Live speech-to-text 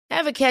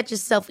Ever catch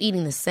yourself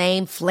eating the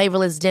same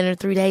flavorless dinner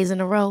 3 days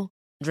in a row?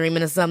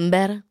 Dreaming of something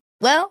better?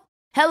 Well,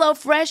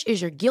 HelloFresh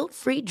is your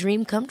guilt-free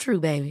dream come true,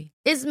 baby.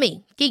 It's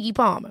me, Keke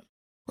Palmer.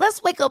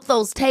 Let's wake up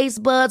those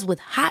taste buds with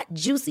hot,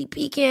 juicy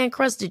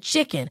pecan-crusted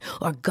chicken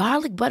or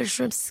garlic butter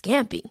shrimp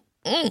scampi.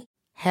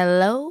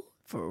 Hello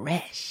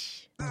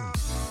Fresh.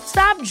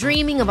 Stop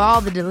dreaming of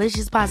all the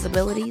delicious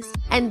possibilities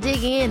and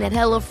dig in at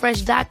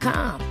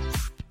HelloFresh.com.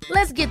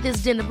 Let's get this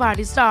dinner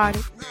party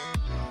started.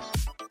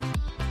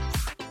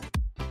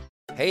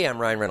 Hey, I'm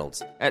Ryan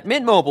Reynolds. At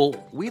Mint Mobile,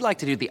 we like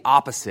to do the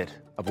opposite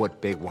of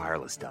what Big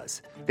Wireless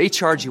does. They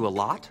charge you a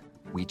lot,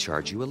 we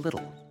charge you a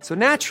little. So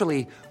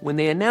naturally, when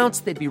they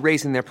announced they'd be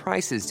raising their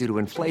prices due to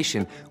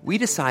inflation, we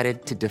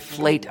decided to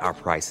deflate our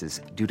prices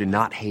due to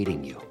not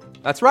hating you.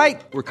 That's right.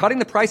 We're cutting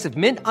the price of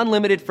Mint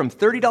Unlimited from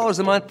 $30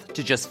 a month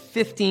to just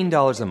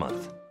 $15 a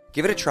month.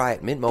 Give it a try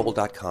at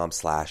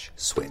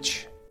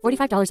mintmobile.com/switch.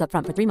 $45 up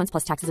front for 3 months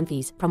plus taxes and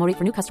fees. Promo rate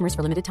for new customers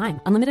for limited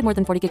time. Unlimited more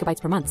than 40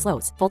 gigabytes per month.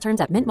 Slows full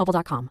terms at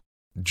mintmobile.com.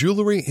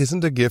 Jewelry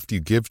isn't a gift you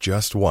give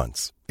just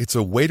once. It's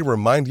a way to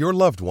remind your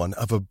loved one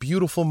of a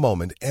beautiful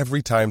moment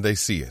every time they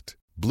see it.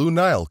 Blue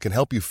Nile can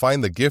help you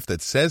find the gift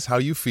that says how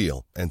you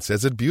feel and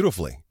says it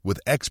beautifully, with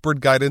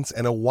expert guidance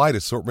and a wide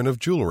assortment of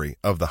jewelry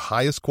of the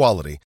highest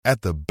quality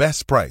at the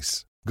best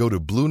price. Go to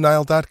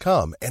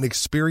BlueNile.com and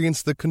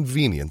experience the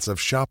convenience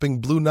of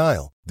shopping Blue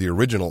Nile, the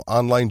original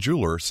online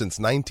jeweler since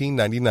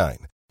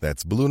 1999.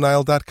 That's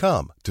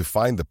BlueNile.com to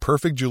find the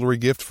perfect jewelry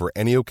gift for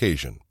any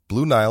occasion.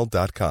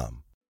 BlueNile.com.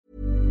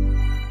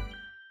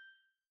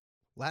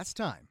 Last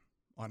time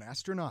on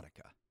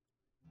Astronautica.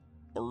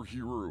 Our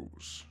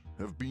heroes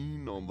have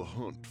been on the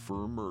hunt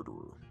for a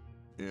murderer,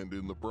 and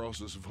in the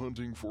process of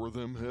hunting for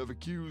them have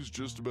accused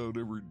just about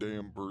every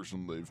damn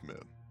person they've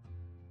met.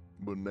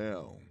 But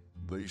now,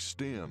 they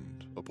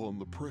stand upon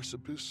the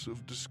precipice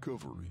of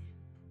discovery.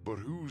 But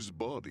whose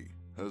body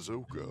has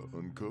Oka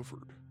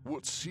uncovered?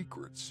 What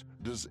secrets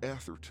does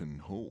Atherton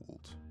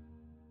hold?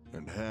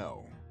 And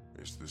how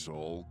is this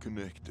all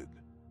connected?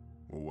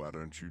 Well, why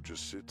don't you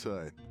just sit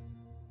tight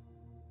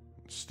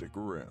and stick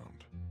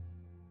around?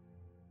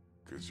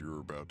 Because you're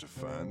about to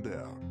find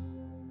out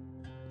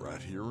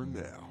right here and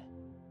now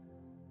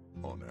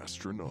on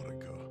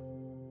Astronautica.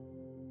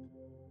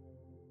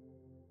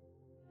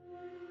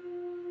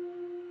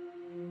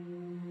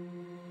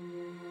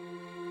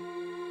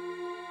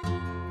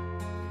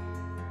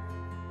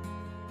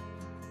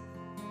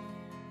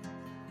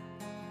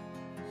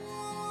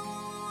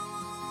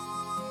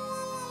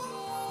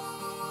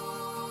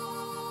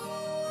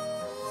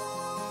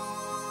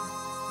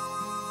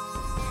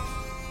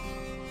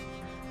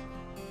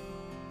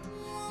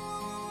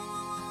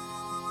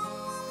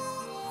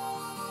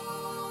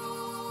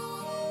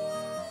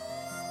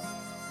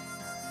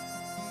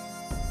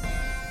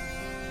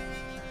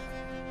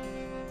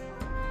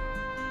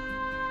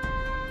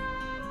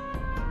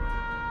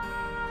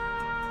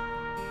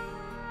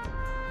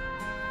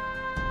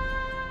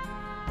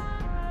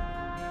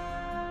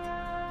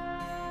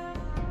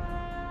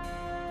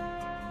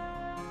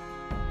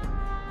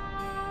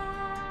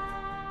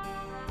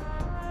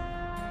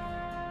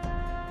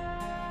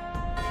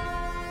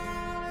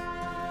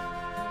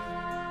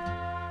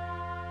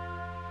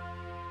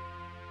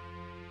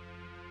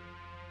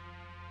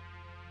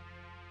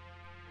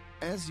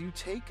 As you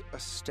take a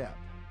step,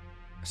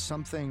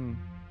 something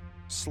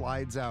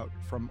slides out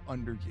from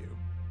under you,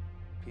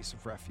 a piece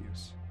of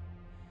refuse.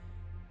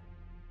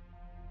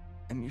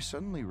 And you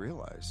suddenly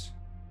realize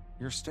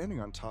you're standing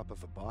on top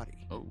of a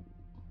body. Oh.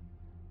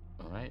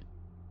 All right.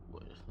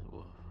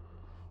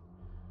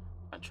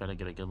 I try to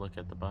get a good look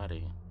at the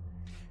body.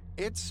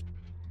 It's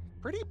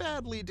pretty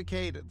badly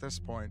decayed at this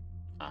point.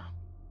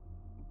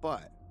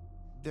 But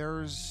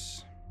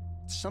there's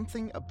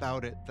something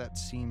about it that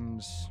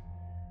seems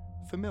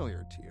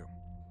familiar to you.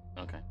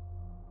 Okay.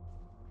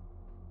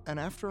 And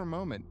after a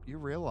moment, you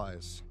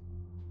realize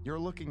you're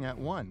looking at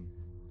one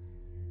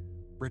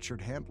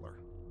Richard Handler.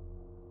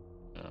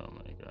 Oh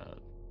my god.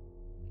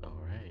 All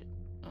right.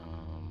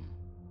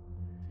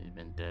 He's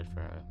been dead for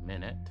a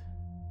minute.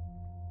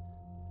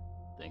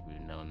 Think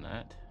we've known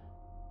that.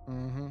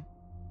 Mm-hmm.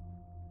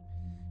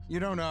 You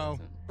don't know.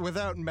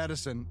 Without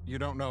medicine, you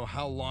don't know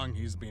how long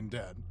he's been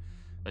dead.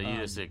 But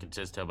you can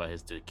just tell by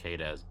his decayed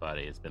ass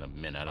body. It's been a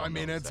minute. I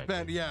mean, it's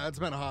been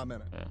a hot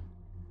minute. Yeah.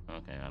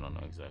 Okay, I don't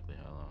know exactly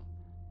how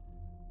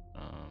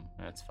long.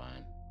 That's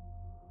fine.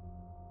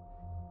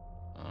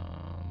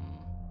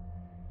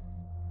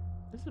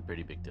 This is a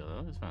pretty big deal.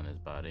 I just found his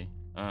body.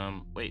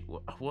 Wait,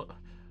 what?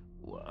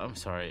 I'm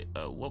sorry.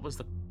 What was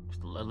the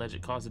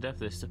alleged cause of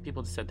death?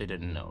 People said they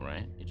didn't know,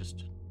 right?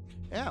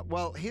 Yeah.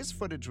 Well, his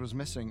footage was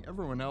missing.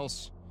 Everyone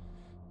else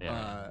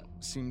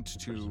seemed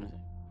to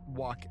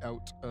walk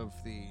out of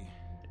the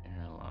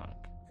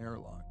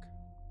airlock.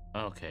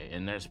 Okay,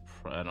 and I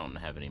don't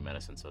have any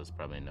medicine, so there's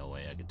probably no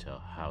way I could tell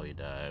how he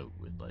died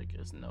with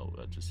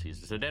he's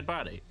just a dead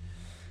body.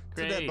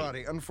 Great. It's a dead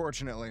body,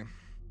 unfortunately.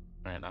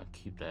 All right, I'll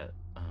keep that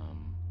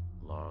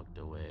logged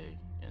away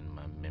in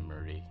my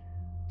memory.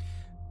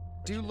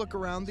 Do you look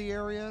around the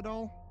area at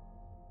all?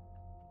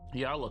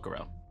 Yeah, I'll look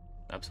around.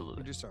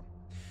 Absolutely. You do so.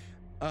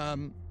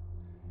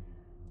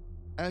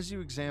 As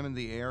you examine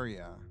the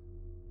area,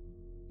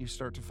 you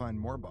start to find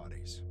more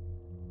bodies.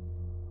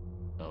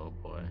 Oh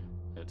boy.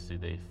 Let's see,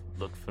 they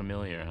look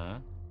familiar, huh?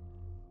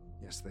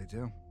 Yes, they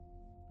do.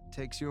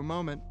 Takes you a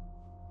moment,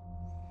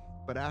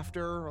 but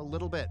after a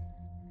little bit,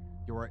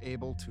 you are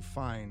able to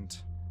find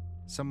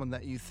someone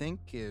that you think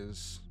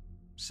is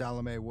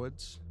Salome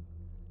Woods.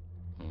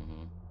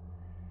 Mm-hmm.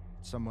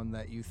 Someone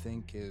that you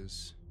think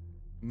is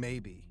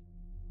maybe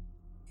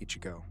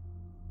Ichigo.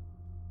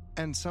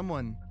 And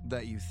someone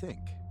that you think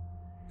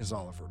is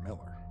Oliver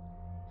Miller.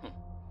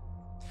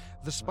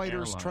 The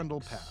spiders Airlocks.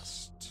 trundle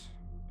past,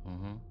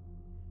 Mm-hmm.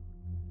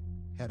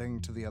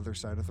 heading to the other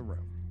side of the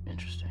room.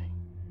 Interesting.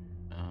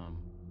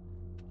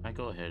 I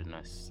go ahead and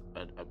I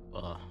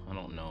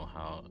don't know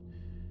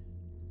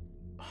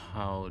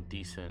how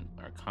decent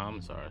our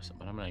comms are,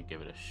 but I'm gonna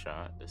give it a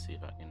shot to see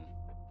if I can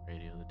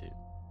radio the dude.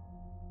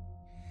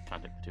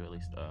 Contact the two at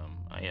least.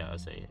 I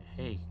say,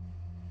 hey,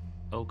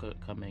 Oka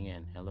coming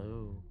in.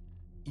 Hello.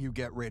 You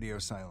get radio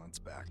silence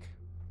back.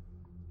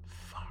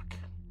 Fuck.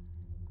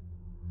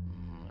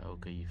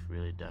 Oka, you've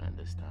really done it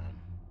this time.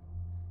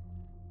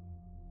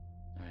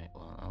 Alright,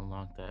 well, I'll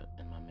lock that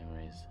in my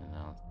memories, and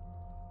I'll...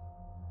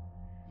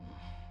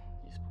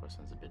 These poor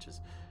sons of bitches.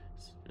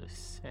 It's really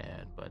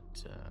sad, but,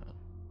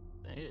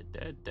 they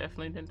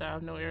definitely didn't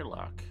have no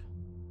airlock.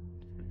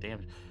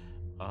 Damn.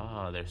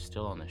 They're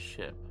still on the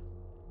ship.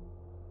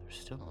 They're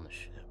still on the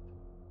ship.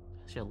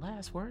 That's your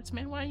last words,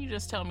 man? Why didn't you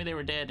just tell me they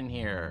were dead in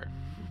here?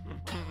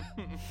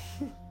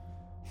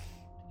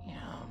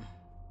 Damn.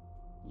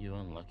 You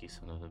unlucky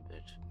son of a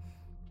bitch.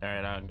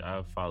 Alright,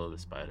 I'll follow the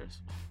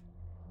spiders.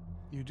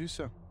 You do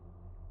so.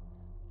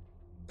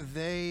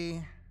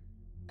 They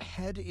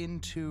head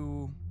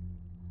into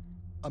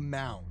a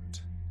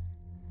mound.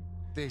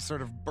 They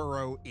sort of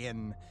burrow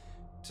in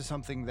to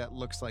something that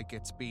looks like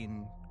it's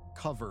been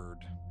covered.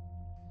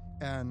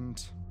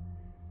 And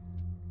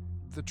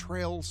the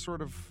trail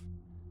sort of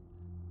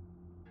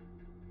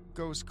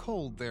goes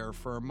cold there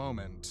for a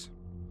moment.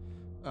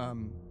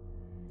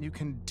 You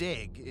can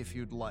dig if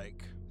you'd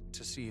like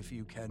to see if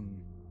you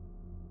can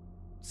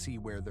see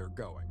where they're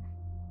going.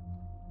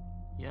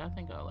 Yeah, I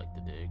think I like to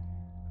dig.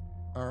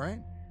 All right.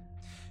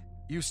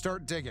 You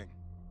start digging.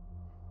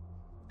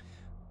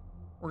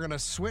 We're going to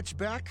switch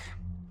back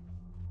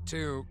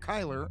to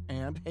Kyler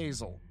and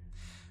Hazel.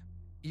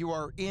 You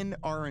are in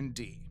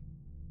R&D.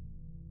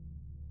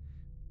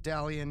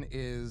 Dalian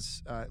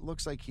is, it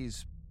looks like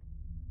he's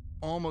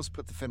almost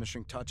put the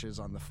finishing touches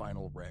on the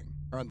final ring,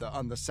 or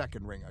on the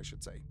second ring, I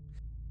should say.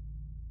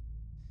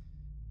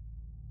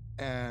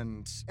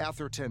 And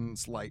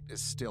Atherton's light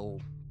is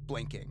still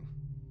blinking.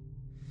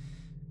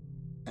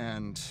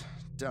 And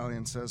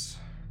Dalian says,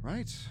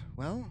 right,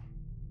 well,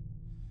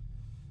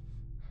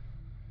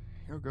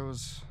 here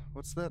goes,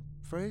 what's that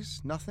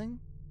phrase?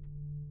 Nothing?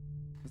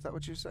 Is that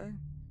what you say?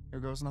 Here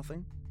goes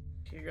nothing?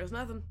 Here goes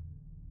nothing.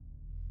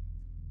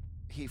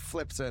 He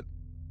flips it,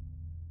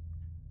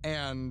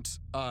 and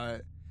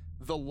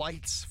the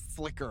lights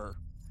flicker,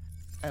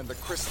 and the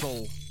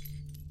crystal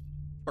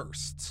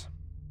bursts.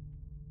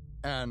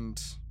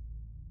 And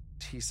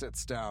he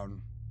sits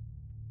down,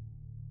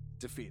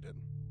 defeated.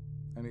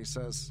 And he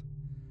says,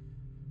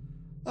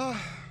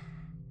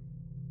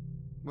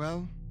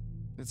 well,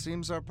 it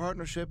seems our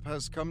partnership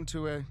has come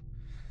to a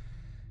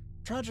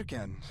tragic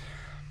end.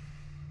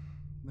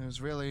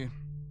 There's really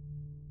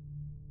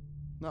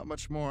not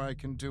much more I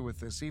can do with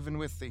this. Even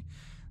with the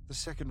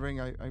second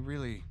ring, I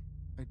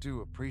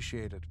do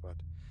appreciate it, but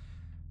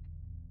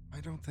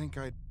I don't think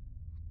I'd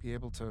be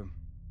able to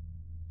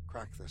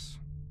crack this.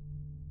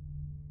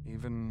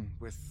 Even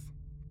with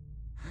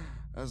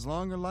as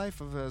long a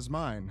life as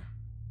mine,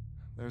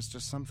 there's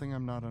just something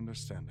I'm not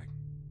understanding.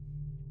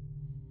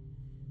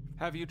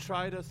 Have you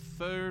tried a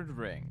third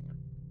ring?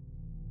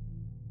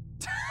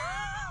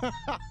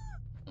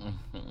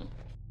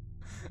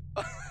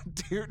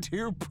 Do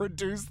you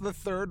produce the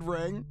third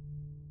ring?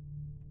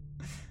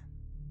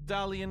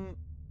 Dalian,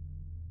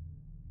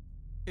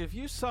 if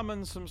you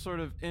summon some sort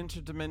of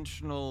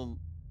interdimensional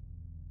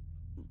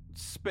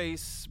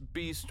space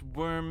beast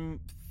worm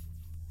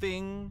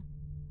thing,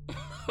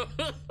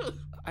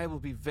 I will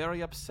be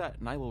very upset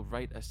and I will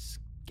write a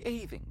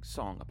scathing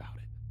song about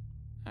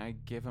it. I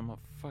give him a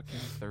fucking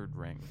third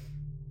ring.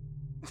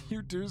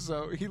 You do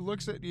so. He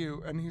looks at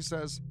you and he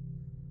says,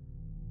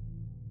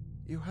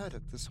 you had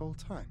it this whole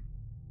time.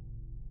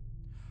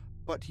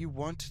 But you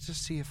wanted to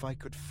see if I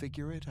could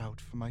figure it out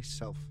for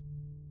myself.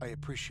 I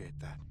appreciate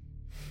that.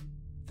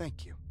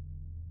 Thank you.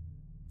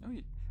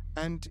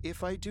 And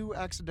if I do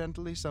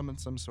accidentally summon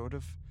some sort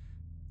of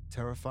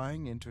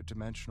terrifying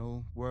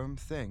interdimensional worm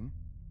thing,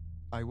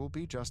 I will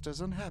be just as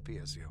unhappy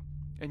as you.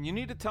 And you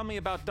need to tell me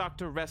about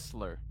Dr.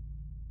 Wrestler.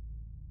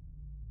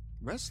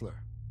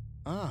 Wrestler?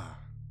 Ah.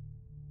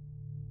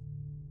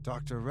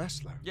 Dr.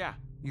 Wrestler? Yeah.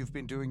 You've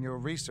been doing your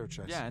research,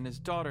 I see. Yeah, and his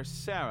daughter,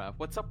 Sarah.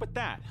 What's up with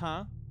that,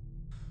 huh?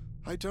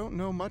 I don't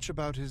know much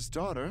about his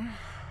daughter.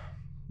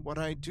 What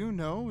I do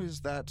know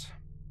is that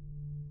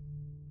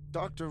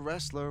Dr.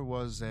 Wrestler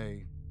was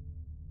a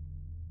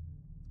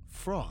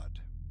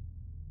fraud.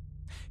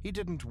 He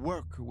didn't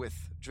work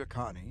with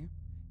Dracani.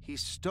 He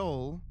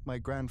stole my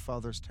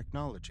grandfather's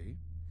technology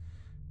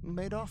and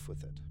made off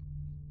with it.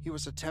 He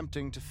was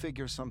attempting to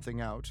figure something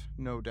out,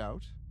 no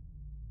doubt,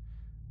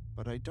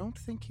 but I don't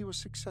think he was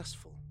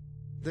successful.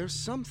 There's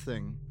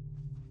something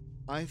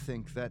I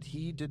think that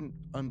he didn't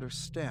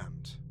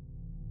understand.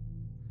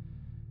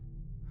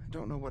 I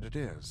don't know what it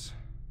is.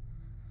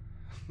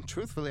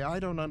 Truthfully, I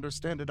don't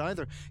understand it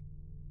either.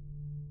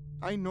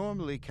 I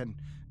normally can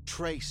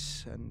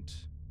trace and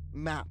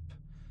map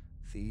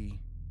the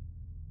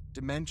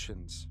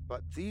dimensions,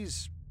 but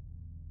these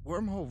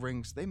wormhole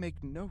rings, they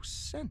make no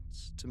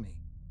sense to me.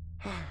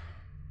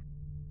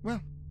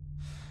 Well,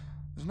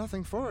 there's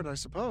nothing for it, I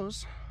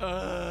suppose.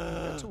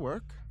 Get to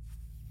work.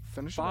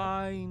 Finish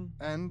Fine.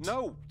 it up. And...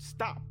 No,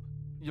 stop.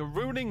 You're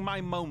ruining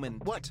my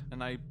moment. What?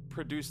 And I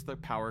produce the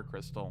power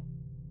crystal.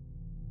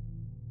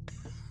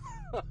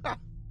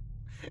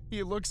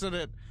 He looks at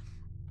it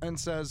and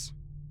says,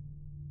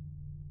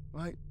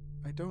 I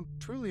don't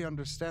truly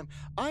understand.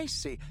 I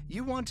see.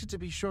 You wanted to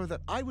be sure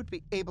that I would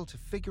be able to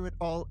figure it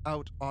all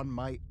out on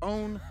my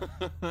own.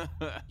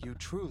 You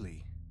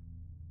truly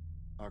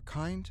are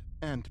kind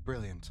and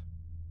brilliant.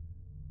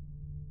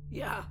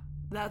 Yeah,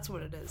 that's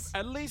what it is.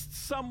 At least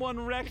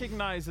someone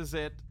recognizes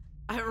it.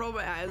 I roll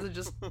my eyes and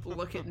just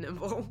look at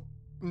Nimble.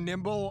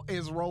 Nimble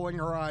is rolling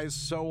her eyes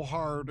so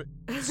hard,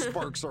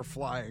 sparks are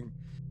flying.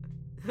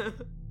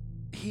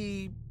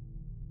 He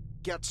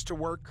gets to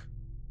work,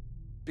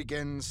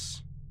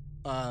 begins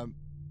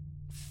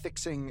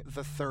fixing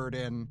the third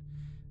in,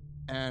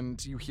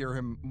 and you hear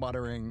him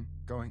muttering,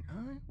 going,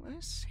 I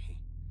see.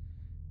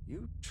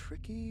 You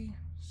tricky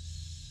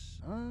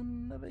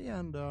son of a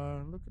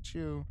Yandar. Look at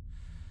you.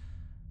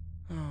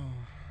 Oh,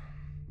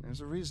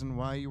 there's a reason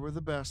why you were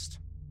the best,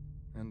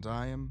 and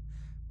I am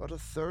but a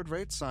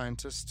third-rate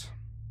scientist.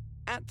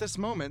 At this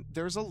moment,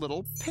 there's a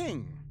little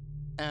ping,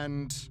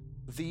 and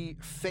the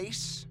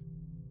face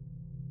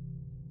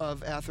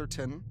of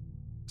Atherton,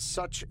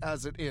 such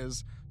as it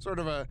is, sort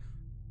of a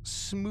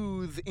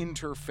smooth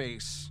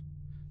interface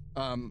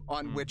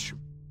on which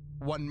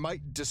one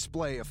might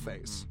display a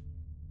face,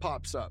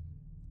 pops up,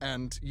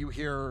 and you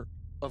hear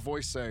a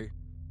voice say,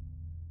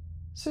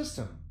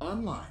 "System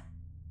online."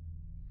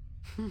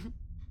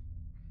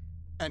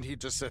 And he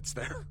just sits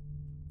there.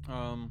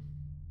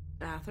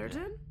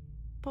 Atherton?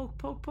 Poke,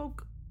 poke,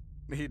 poke.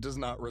 He does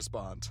not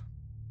respond.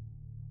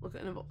 Look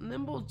at Nimble.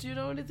 Nimble, do you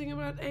know anything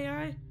about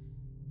AI?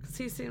 Because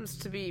he seems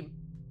to be...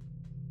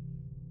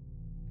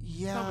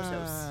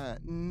 Yeah,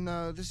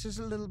 no, this is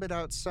a little bit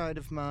outside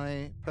of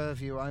my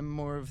purview. I'm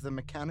more of the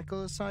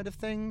mechanical side of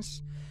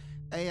things.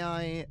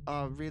 AI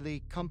are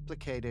really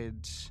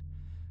complicated,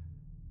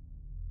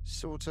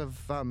 sort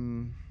of,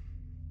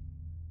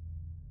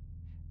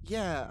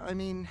 yeah, I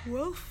mean...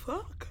 Well,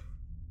 fuck.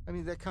 I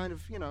mean, they're kind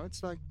of,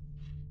 it's like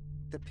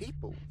the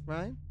people,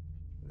 right?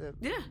 They're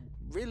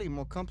really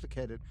more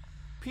complicated.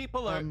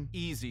 People are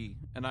easy,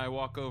 and I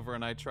walk over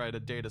and I try to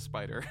data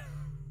spider.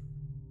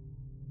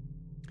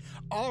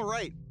 All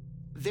right.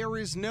 There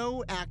is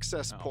no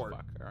access port.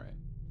 Fuck.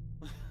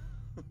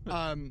 All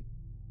right.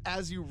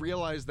 As you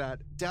realize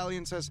that,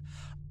 Dalian says,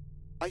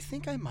 I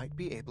think I might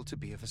be able to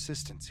be of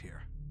assistance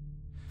here.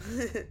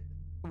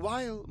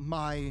 While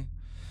my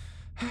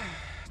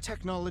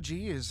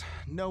technology is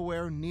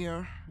nowhere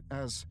near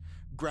as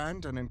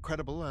grand and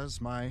incredible as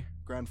my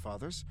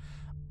grandfather's,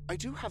 I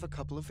do have a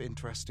couple of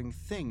interesting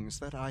things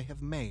that I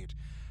have made,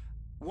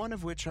 one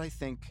of which I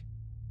think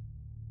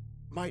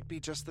might be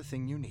just the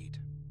thing you need.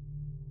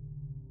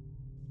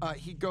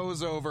 He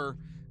goes over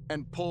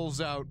and pulls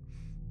out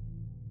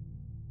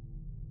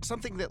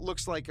something that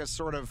looks like a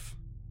sort of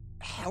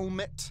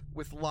helmet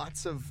with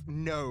lots of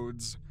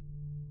nodes.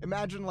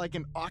 Imagine like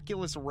an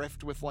Oculus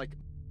Rift with like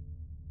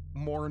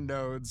more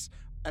nodes,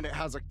 and it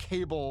has a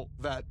cable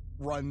that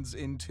runs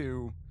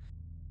into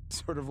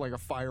sort of like a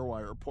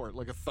Firewire port,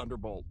 like a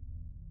Thunderbolt.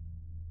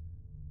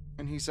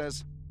 And he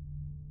says,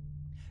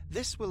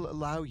 this will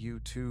allow you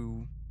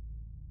to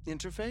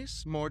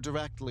interface more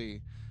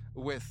directly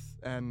with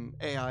an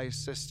AI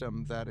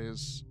system that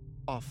is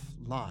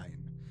offline.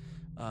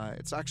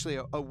 It's actually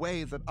a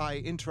way that I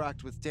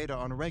interact with data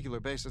on a regular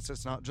basis.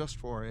 It's not just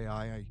for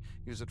AI. I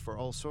use it for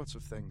all sorts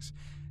of things.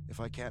 If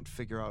I can't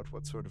figure out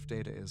what sort of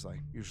data is, I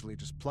usually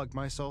just plug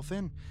myself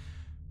in.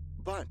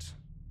 But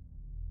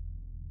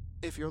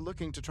if you're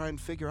looking to try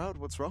and figure out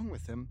what's wrong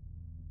with him,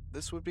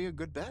 this would be a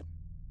good bet.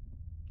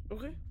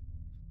 Okay.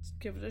 Let's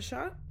give it a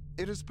shot.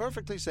 It is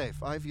perfectly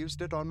safe. I've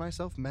used it on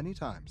myself many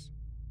times.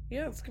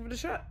 Yeah, let's give it a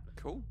shot.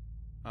 Cool.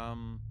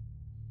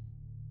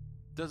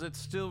 Does it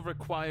still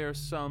require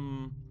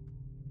some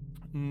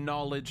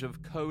knowledge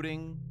of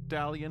coding,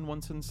 Dalian,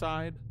 once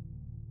inside?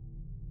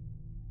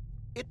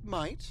 It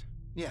might,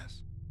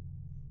 yes.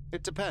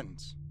 It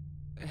depends.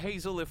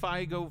 Hazel, if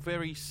I go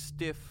very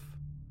stiff...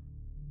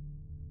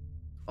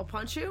 I'll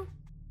punch you?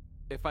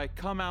 If I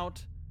come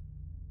out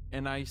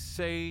and I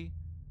say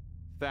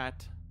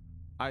that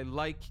I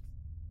like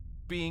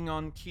being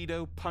on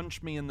keto,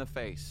 punch me in the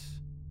face.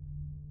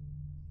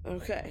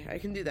 Okay, I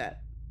can do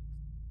that.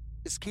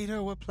 Is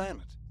Keto a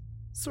planet?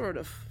 Sort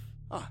of.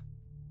 Ah,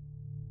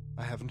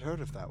 I haven't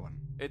heard of that one.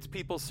 Its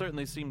people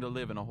certainly seem to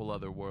live in a whole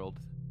other world.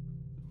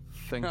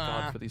 Thank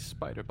God for these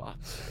spider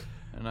bots.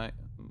 And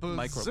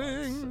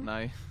microbots.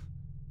 And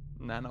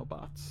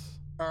nanobots.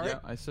 All right. Yeah,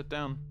 I sit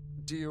down.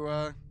 Do you,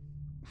 all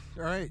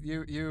right,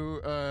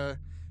 you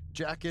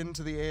jack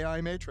into the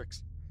AI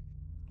matrix.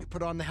 You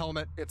put on the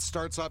helmet, it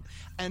starts up,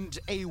 and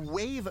a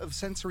wave of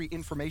sensory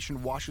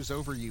information washes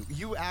over you.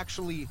 You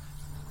actually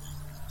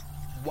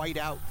white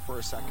out for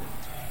a second.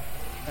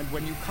 And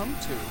when you come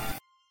to,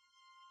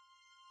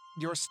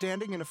 you're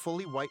standing in a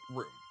fully white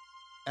room,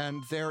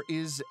 and there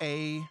is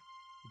a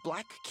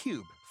black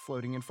cube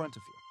floating in front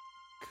of you.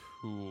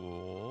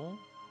 Cool.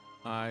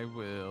 I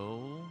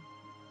will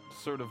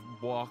sort of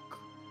walk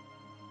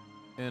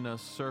in a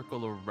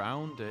circle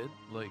around it,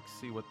 like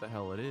see what the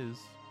hell it is.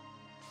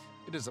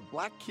 It is a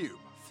black cube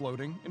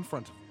floating in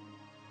front of you.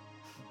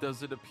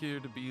 Does it appear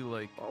to be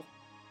like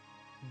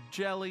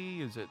jelly?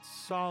 Is it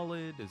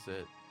solid? Is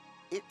it...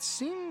 It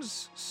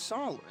seems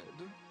solid,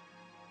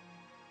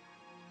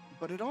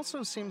 but it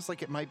also seems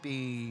like it might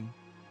be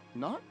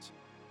not.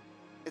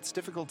 It's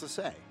difficult to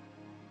say.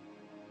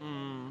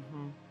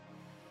 Mm-hmm.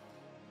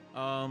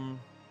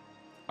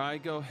 I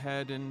go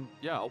ahead and,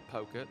 yeah, I'll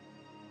poke it.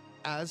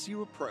 As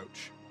you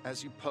approach,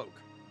 as you poke,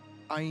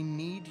 I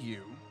need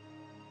you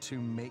to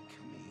make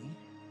me...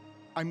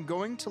 I'm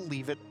going to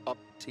leave it up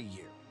to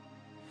you.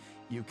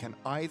 You can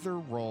either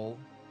roll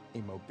a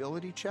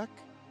mobility check,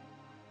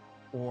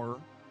 or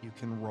you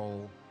can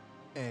roll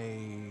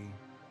a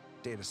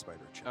data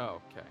spider check. Oh,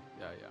 okay.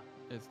 Yeah.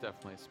 It's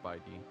definitely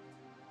Spidey.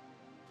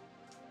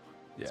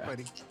 Yeah.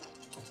 Spidey.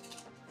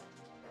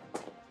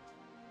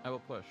 I will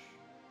push.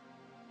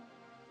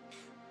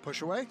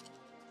 Push away.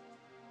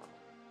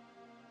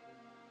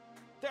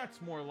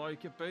 That's more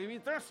like it, baby.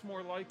 That's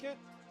more like it.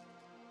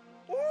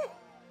 Woo!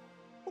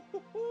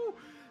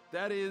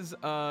 That is,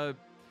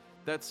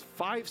 that's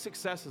 5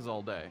 successes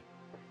all day.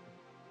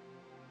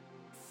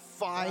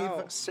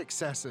 5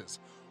 successes.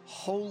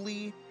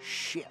 Holy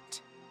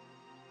shit.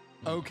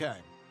 Okay.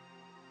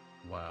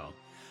 Wow.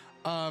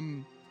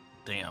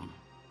 Damn.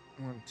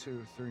 1,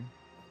 2, 3.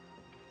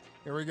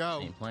 Here we go.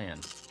 Same plan.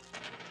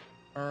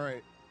 All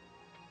right.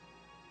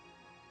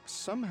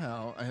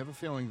 Somehow, I have a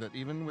feeling that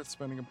even with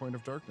spending a point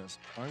of darkness,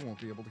 I won't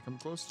be able to come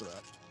close to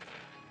that.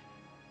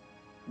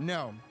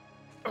 No.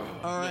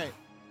 All right.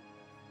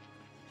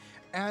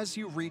 As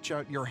you reach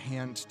out your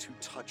hand to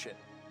touch it,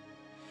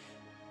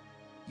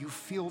 you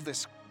feel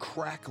this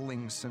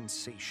crackling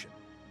sensation.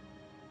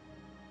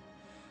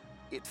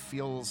 It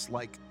feels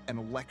like an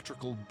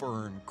electrical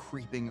burn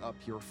creeping up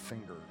your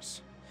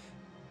fingers.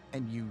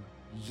 And you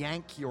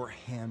yank your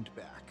hand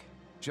back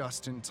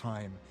just in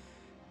time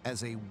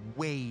as a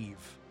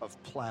wave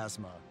of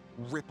plasma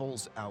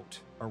ripples out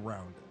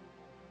around it.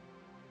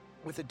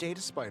 With a data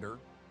spider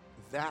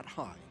that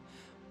high,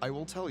 I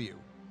will tell you,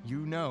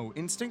 you know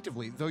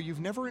instinctively, though you've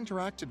never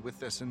interacted with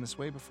this in this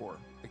way before,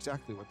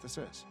 exactly what this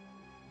is.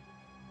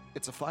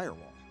 It's a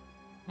firewall.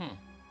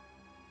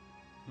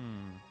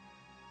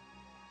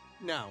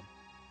 Now,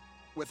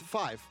 with a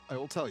 5, I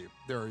will tell you,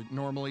 there are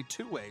normally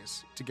 2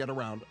 ways to get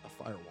around a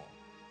firewall.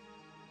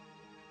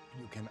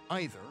 You can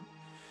either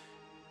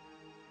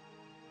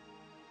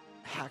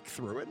hack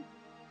through it,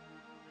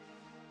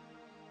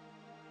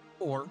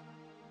 or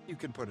you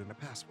can put in a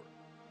password.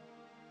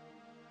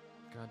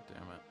 God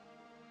damn it.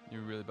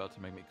 You're really about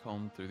to make me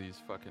comb through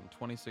these fucking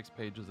 26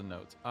 pages of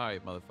notes.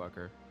 Alright,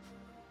 motherfucker.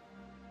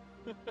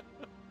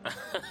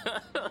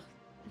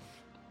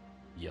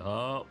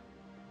 Yup.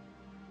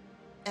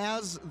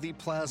 As the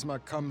plasma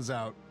comes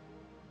out,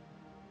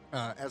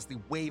 as the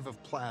wave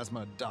of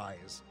plasma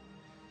dies,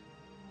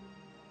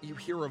 you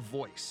hear a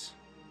voice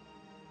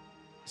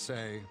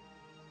say,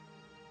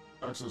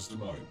 Access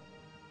denied.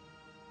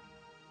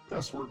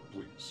 Password,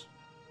 please.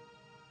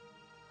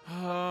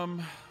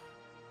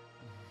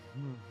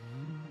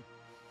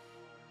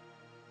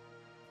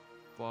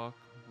 Fuck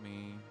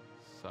me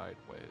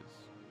sideways.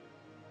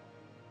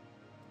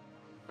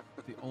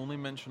 The only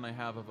mention I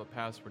have of a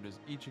password is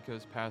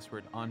Ichiko's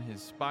password on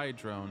his spy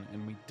drone,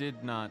 and we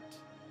did not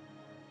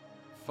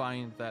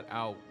find that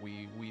out.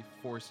 We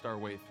forced our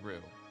way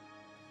through.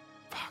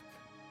 Fuck.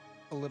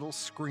 a little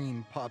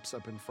screen pops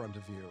up in front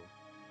of you,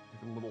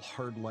 like a little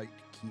hard-light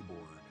keyboard.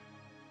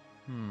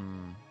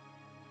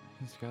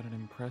 He's got an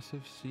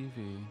impressive CV.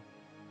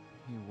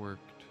 He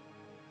worked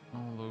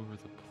all over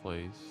the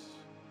place.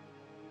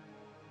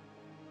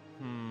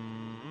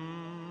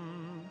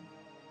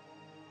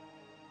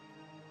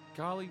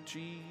 Golly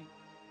gee,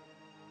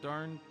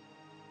 darn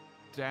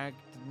dagged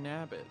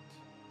nabbit.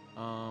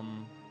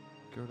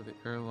 Go to the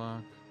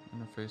airlock,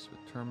 interface with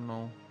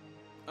terminal.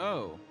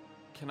 Oh,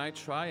 can I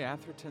try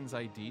Atherton's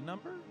ID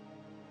number?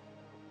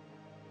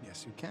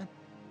 Yes, you can.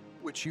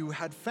 Which you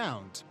had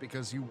found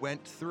because you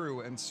went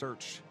through and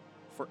searched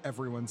for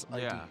everyone's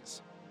IDs. Yeah.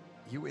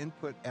 You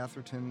input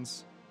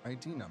Atherton's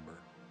ID number.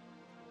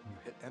 You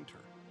hit enter.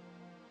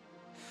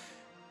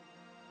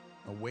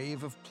 A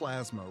wave of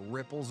plasma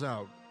ripples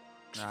out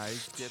I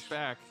get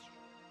back.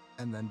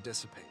 and then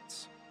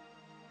dissipates.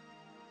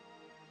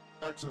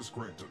 Access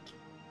granted.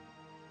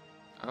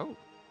 Oh.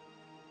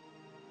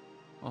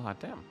 Well, hot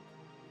damn.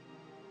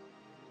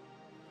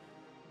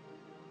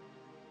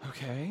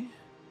 Okay.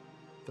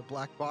 The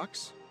black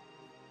box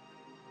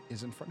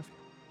is in front of you.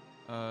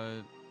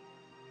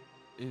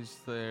 Is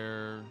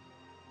there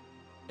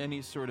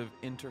any sort of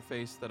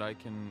interface that I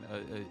can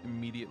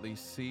immediately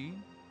see?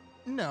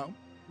 No,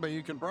 but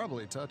you can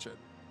probably touch it.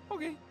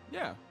 Okay,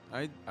 yeah.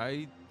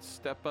 I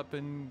step up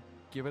and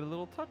give it a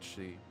little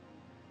touch-see.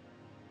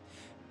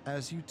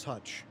 As you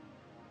touch,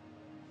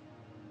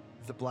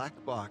 the black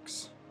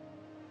box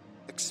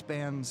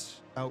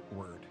expands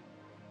outward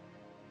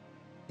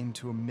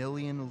into a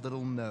million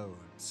little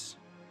nodes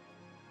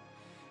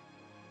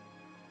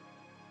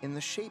in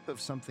the shape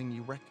of something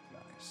you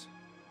recognize,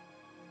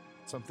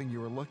 something you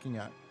were looking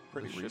at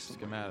pretty The ship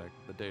recently. schematic,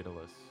 the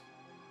Daedalus.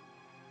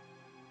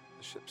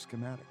 The ship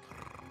schematic.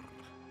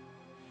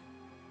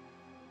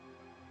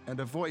 And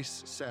a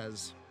voice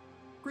says,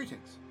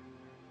 "Greetings.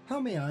 How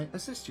may I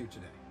assist you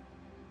today?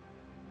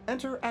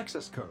 Enter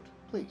access code,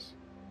 please."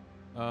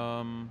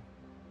 I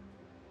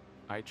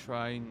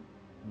try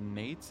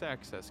Nate's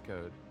access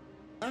code.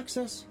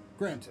 Access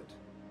granted.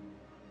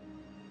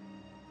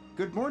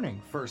 Good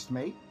morning, First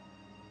Mate.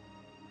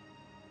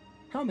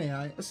 How may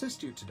I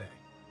assist you today?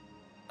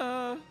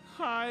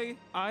 Hi.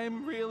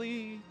 I'm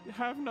really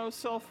have no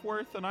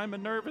self-worth and I'm a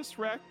nervous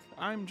wreck.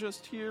 I'm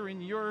just here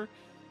in your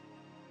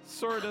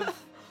sort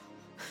of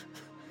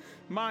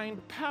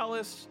mind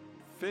palace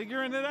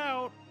figuring it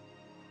out.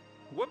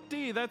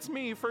 Whoop-dee, that's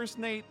me, First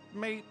Nate,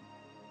 mate.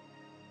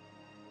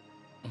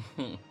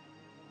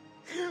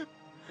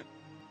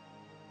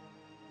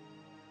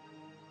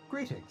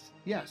 Greetings.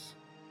 Yes.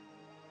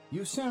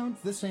 You sound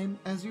the same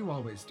as you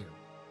always do.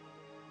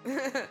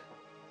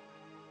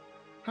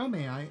 How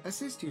may I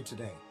assist you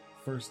today,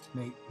 First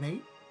Mate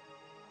Nate?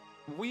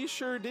 We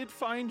sure did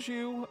find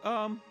you,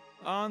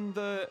 on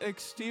the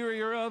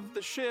exterior of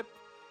the ship.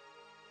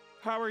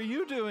 How are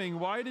you doing?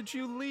 Why did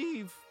you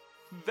leave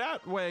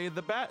that way?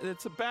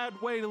 It's a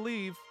bad way to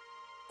leave.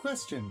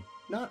 Question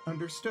not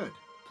understood.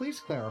 Please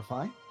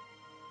clarify.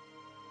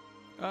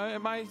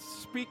 Am I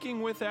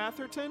speaking with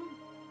Atherton?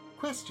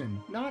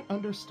 Question not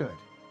understood.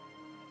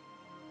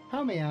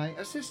 How may I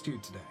assist you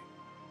today?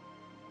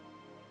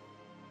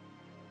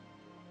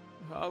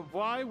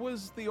 Why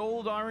was the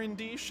old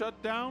R&D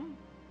shut down?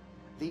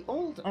 The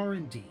old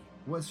R&D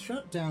was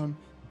shut down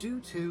due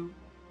to...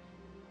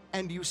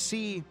 And you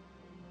see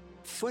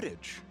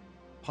footage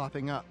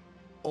popping up.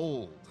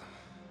 Old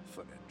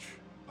footage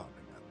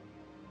popping up.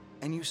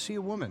 And you see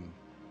a woman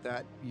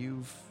that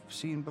you've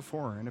seen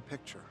before in a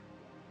picture.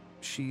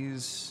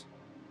 She's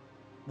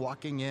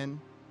walking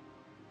in,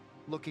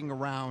 looking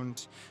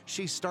around.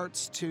 She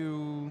starts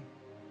to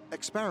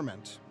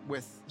experiment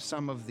with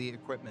some of the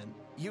equipment.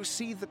 You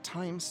see the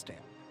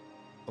timestamp,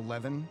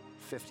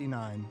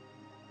 11:59,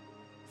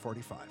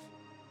 45,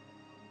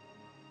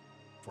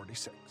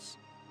 46,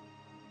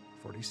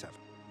 47.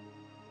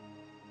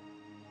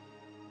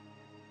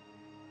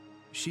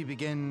 She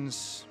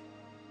begins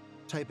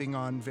typing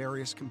on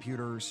various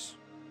computers,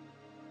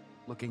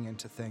 looking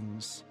into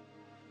things.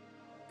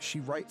 She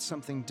writes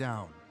something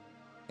down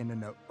in a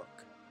notebook.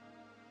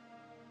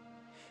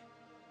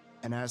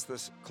 And as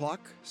the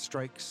clock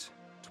strikes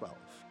 12,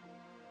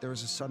 there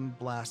is a sudden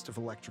blast of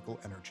electrical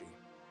energy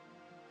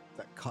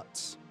that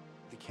cuts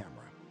the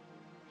camera.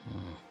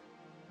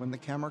 When the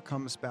camera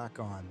comes back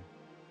on,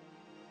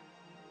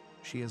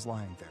 she is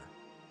lying there,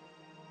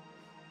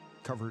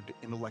 covered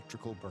in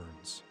electrical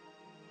burns.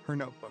 Her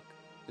notebook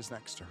is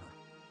next to her.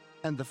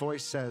 And the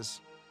voice says,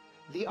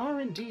 "The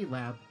R&D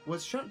lab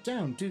was shut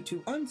down due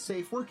to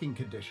unsafe working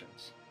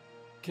conditions."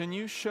 Can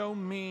you show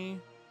me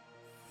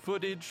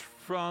footage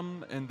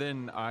from, and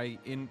then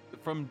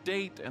from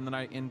date, and then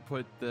I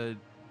input the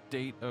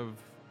date of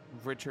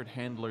Richard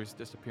Handler's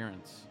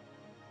disappearance?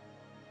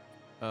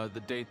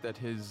 The date that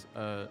his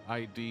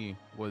ID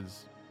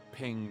was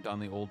pinged on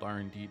the old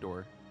R&D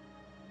door.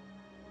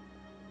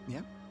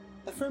 Yep.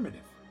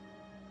 Affirmative.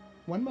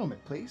 One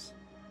moment, please.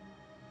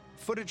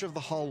 Footage of the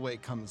hallway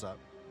comes up.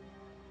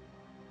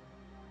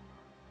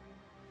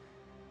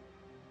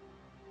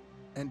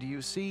 And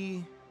you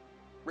see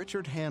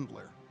Richard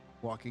Handler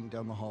walking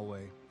down the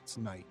hallway. It's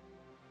night.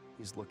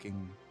 He's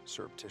looking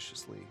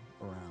surreptitiously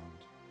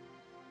around.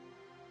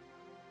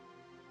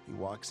 He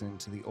walks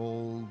into the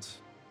old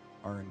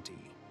R&D.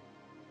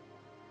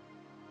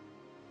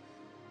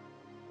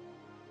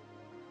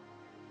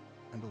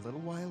 And a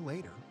little while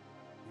later,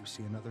 you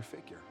see another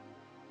figure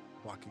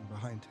walking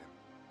behind him.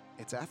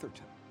 It's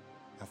Atherton.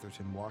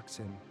 Atherton walks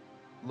in,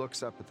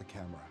 looks up at the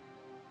camera,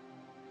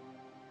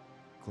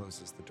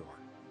 closes the door.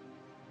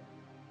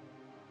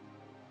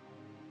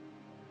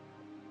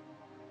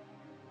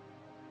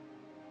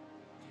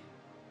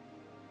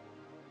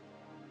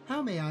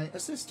 How may I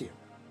assist you?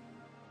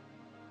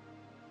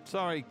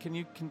 Sorry, can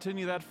you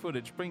continue that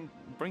footage? Bring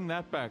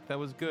that back. That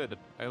was good.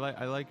 I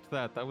liked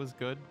that. That was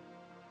good.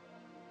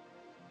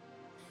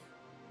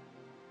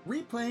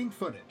 Replaying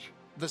footage.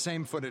 The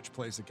same footage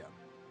plays again.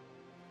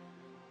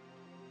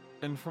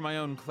 And for my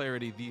own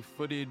clarity, the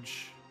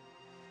footage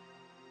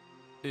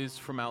is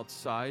from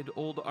outside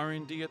old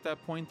R&D at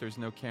that point? There's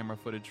no camera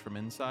footage from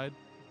inside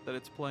that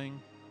it's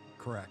playing?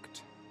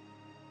 Correct.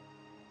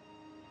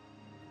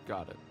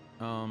 Got it.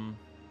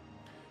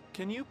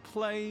 Can you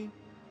play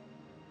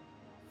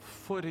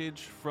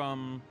footage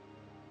from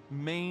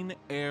main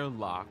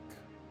airlock,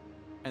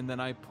 and then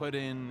I put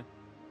in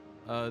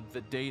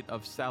the date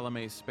of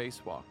Salame's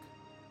spacewalk?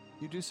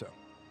 You do so.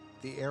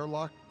 The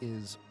airlock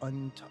is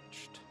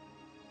untouched.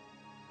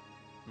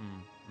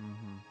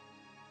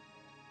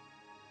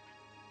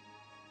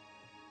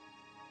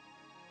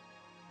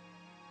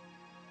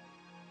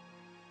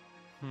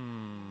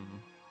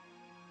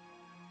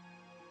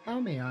 How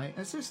may I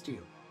assist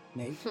you?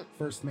 Nate,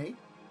 first mate?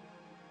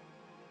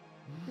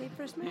 Nate,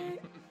 first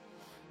mate?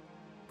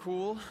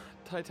 Cool.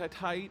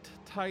 Tight.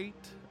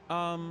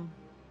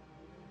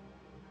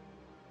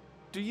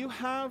 Do you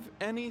have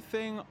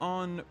anything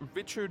on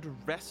Richard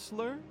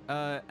Ressler?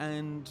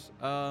 And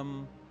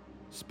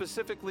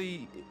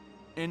specifically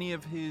any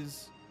of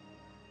his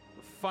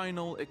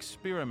final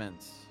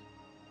experiments?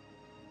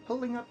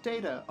 Pulling up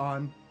data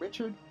on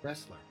Richard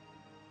Ressler.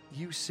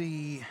 You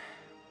see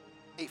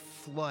a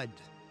flood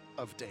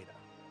of data.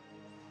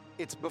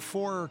 It's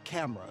before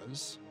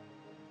cameras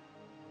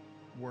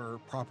were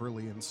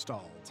properly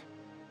installed.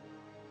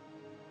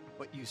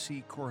 But you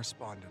see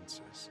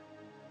correspondences.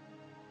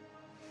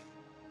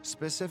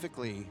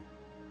 Specifically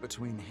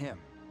between him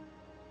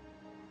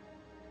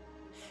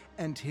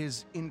and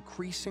his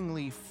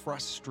increasingly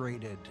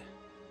frustrated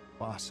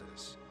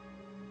bosses,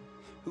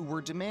 who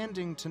were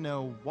demanding to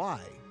know why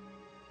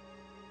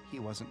he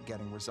wasn't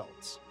getting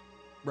results.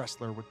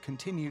 Ressler would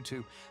continue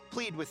to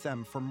plead with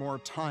them for more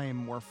time,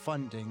 more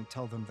funding,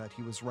 tell them that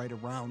he was right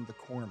around the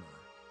corner.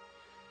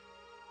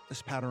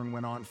 This pattern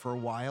went on for a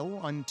while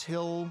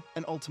until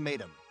an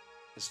ultimatum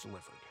is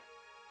delivered.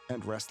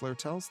 And Ressler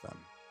tells them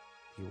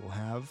he will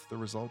have the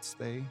results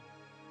they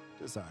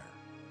desire.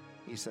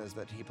 He says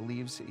that he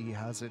believes he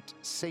has it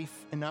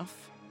safe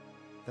enough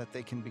that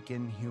they can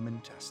begin human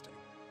testing.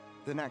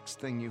 The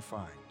next thing you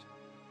find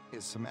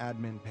is some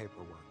admin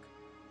paperwork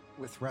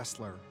with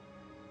Ressler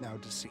now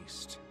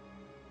deceased,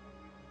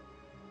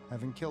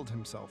 having killed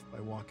himself by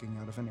walking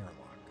out of an airlock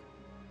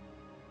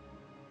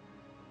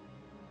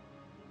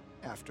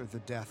after the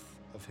death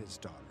of his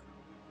daughter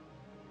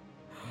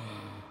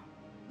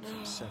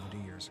from 70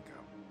 years ago.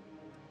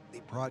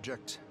 The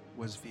project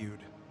was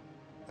viewed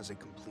as a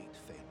complete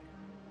failure.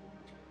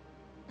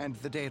 And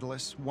the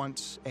Daedalus,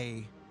 once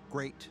a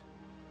great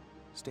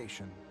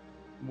station,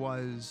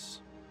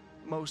 was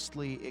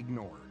mostly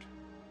ignored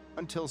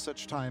until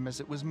such time as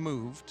it was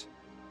moved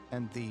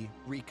and the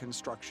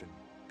reconstruction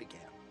began.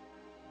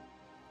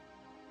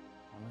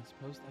 Well, I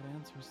suppose that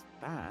answers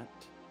that.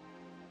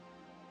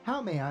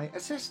 How may I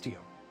assist you?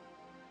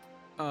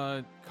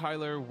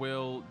 Kyler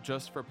will,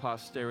 just for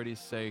posterity's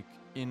sake,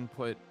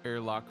 input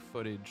airlock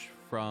footage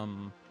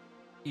from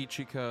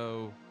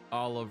Ichiko,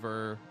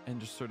 Oliver, and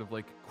just sort of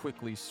like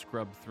quickly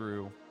scrub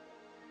through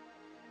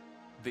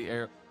the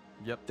air.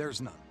 Yep.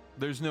 There's none.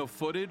 There's no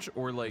footage,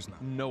 or like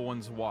no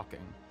one's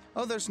walking?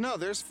 Oh, there's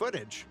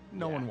footage.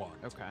 No one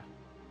walked. Okay.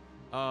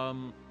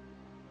 And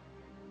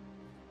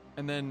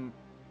then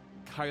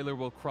Kyler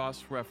will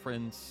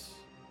cross-reference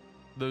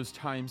those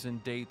times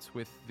and dates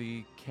with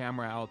the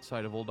camera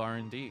outside of old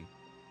R&D.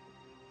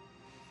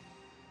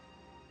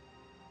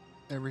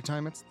 Every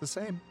time it's the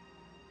same.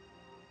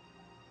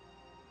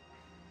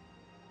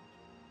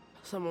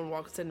 Someone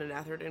walks in and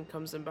Atherton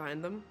comes in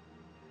behind them.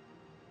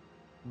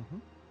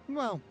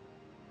 Well,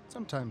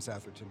 sometimes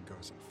Atherton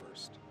goes in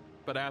first.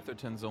 But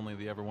Atherton's only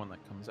the ever one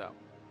that comes out.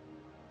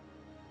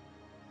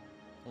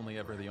 Only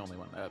ever the only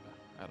one. I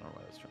don't know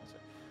what I was trying to say.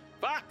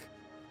 Fuck!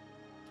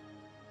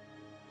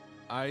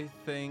 I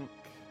think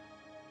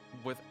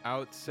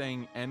without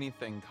saying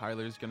anything,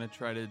 Kyler's gonna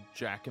try to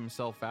jack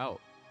himself out.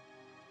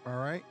 All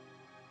right.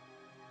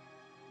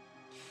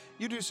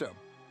 You do so.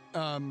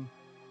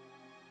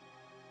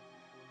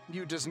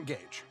 You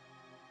disengage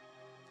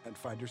and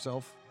find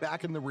yourself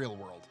back in the real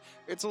world.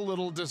 It's a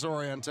little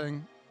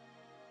disorienting,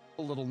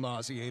 a little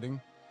nauseating,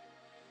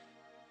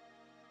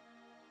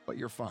 but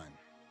you're fine.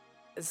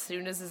 As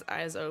soon as his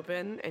eyes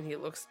open and he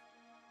looks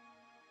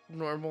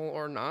normal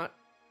or not,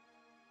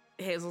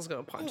 Hazel's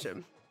gonna punch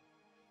him.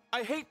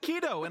 I hate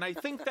keto, and I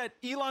think that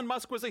Elon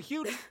Musk was a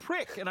huge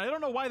prick, and I don't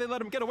know why they let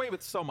him get away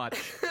with so much.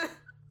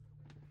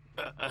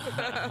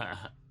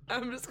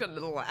 I'm just gonna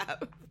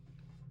laugh.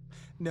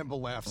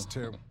 Nimble laughs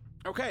too.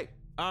 Okay.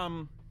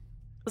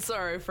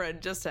 Sorry,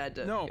 Fred. Just had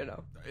to. No, you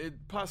know.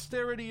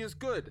 Posterity is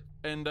good,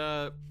 and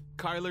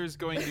Kyler's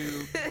going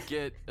to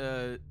get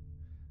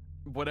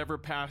whatever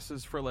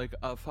passes for like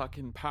a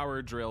fucking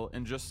power drill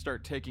and just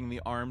start taking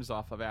the arms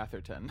off of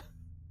Atherton.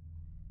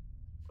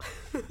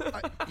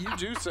 You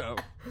do so.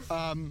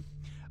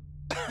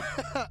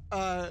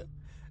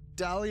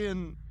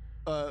 Dalian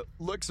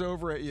looks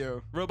over at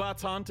you.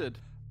 Robots haunted.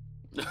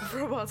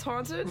 Robots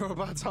haunted?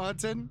 Robots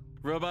haunted?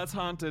 Robots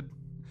haunted.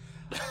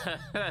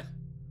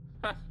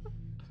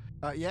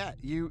 Yeah,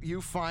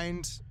 you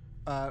find,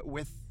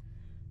 with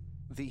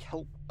the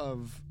help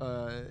of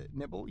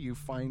Nibble, you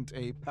find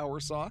a power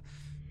saw.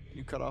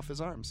 You cut off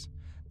his arms.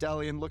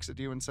 Dalian looks at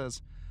you and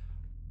says,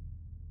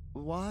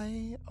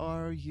 "Why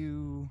are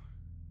you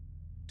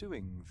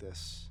doing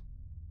this?"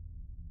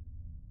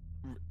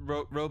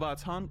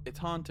 Robot's it's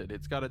haunted.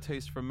 It's got a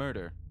taste for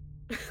murder.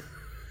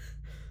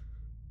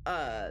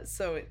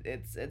 So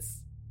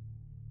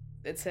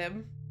it's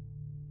him?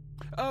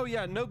 Oh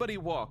yeah, nobody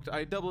walked.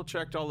 I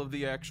double-checked all of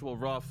the actual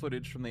raw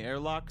footage from the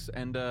airlocks,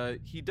 and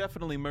he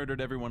definitely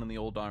murdered everyone in the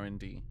old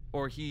R&D.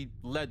 Or he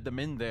led them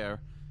in there,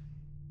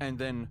 and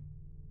then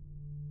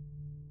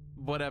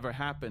whatever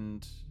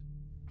happened,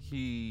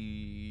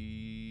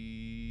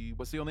 he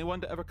was the only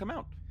one to ever come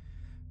out.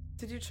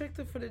 Did you check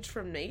the footage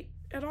from Nate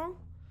at all?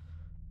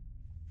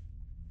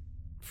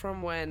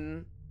 From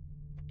when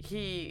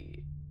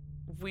we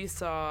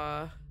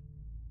saw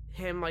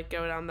him like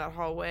go down that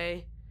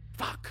hallway.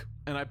 Fuck!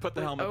 And I put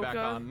the With helmet back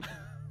Oka? on.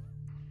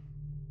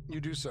 You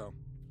do so.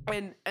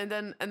 And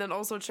then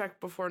also check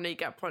before Nate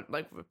got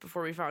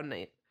before we found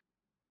Nate.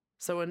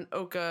 So when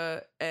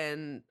Oka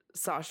and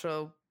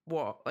Sasha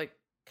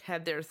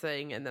had their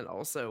thing, and then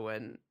also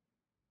when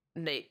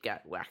Nate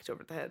got whacked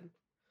over the head.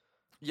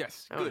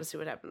 Yes, I want good. to see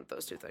what happened with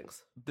those two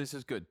things. This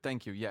is good.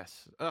 Thank you.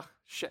 Yes. Ugh,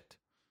 shit.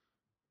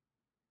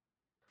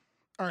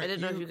 All right, I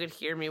didn't know if you could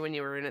hear me when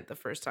you were in it the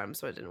first time,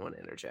 so I didn't want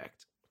to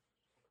interject.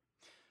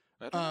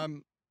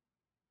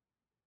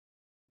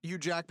 You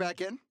jack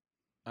back in?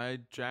 I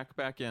jack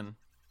back in.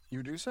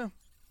 You do so.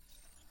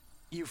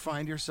 You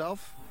find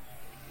yourself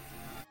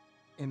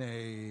in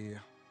a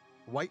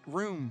white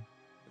room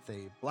with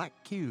a black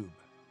cube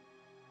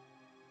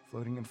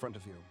floating in front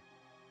of you.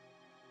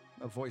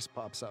 A voice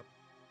pops up.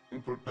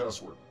 Input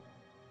password.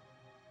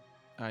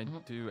 I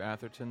do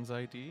Atherton's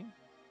ID.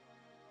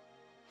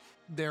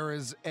 There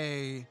is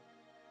an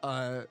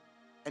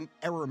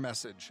error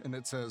message, and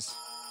it says,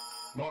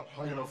 Not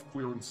high enough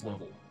clearance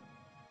level.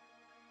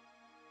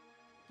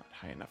 Not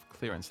high enough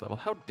clearance level.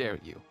 How dare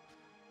you?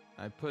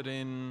 I put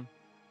in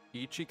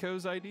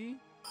Ichiko's ID.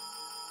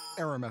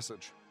 error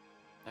message.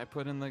 I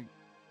put in the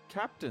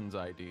captain's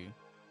ID.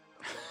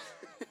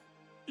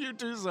 You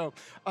do so.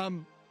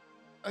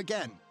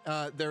 Again,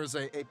 there's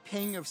a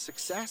ping of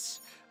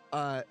success.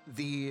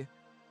 The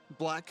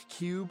black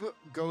cube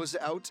goes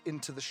out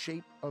into the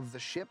shape of the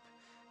ship,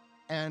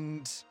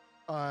 and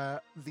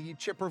the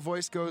chipper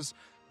voice goes,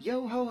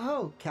 Yo ho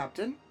ho,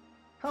 Captain.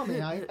 How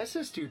may I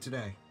assist you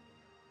today?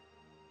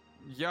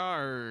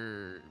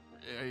 Yar,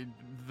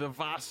 the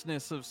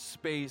vastness of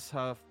space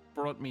hath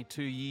brought me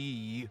to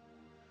ye.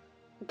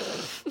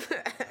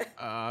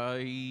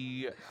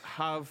 I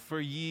have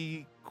for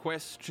ye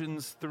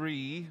questions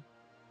 3.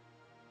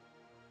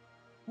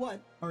 What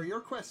are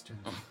your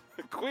questions?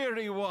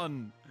 Query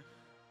 1.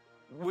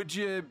 Would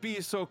you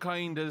be so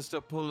kind as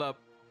to pull up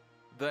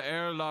the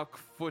airlock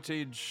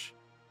footage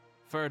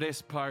for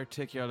this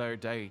particular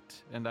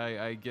date? And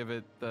I give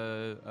it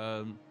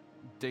the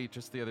date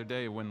just the other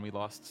day when we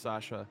lost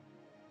Sasha.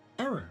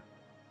 Error.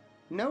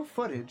 No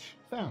footage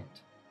found.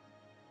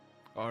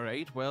 All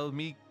right, well,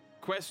 me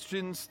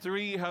questions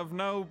 3 have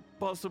now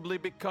possibly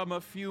become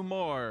a few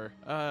more.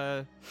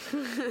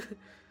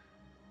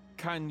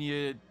 Can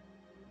you...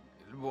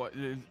 What...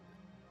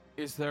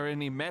 Is there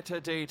any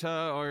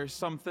metadata or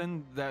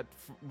something that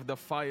the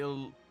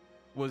file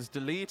was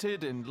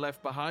deleted and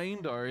left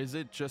behind, or is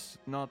it just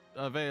not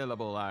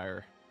available,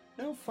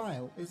 No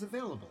file is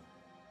available.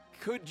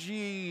 Could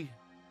ye,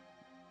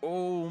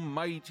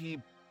 almighty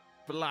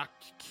black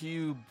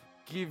cube,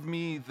 give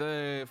me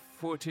the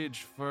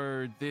footage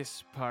for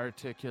this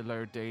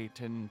particular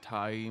date and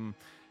time?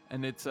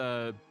 And it's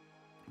the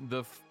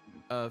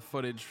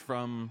footage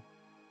from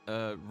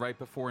right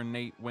before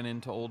Nate went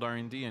into old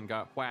R&D and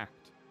got whacked.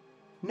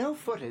 No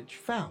footage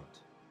found.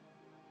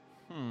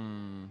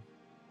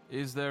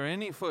 Is there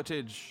any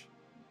footage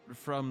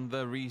from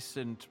the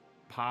recent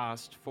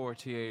past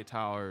 48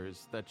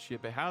 hours that you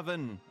be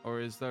having, or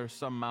is there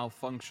some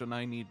malfunction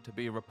I need to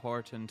be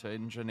reporting to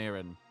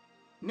engineering?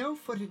 No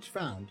footage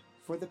found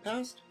for the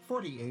past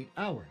 48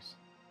 hours.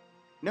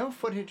 No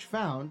footage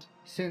found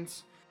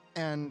since...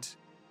 and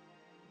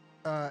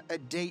a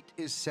date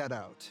is set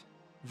out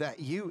that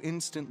you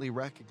instantly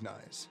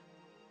recognize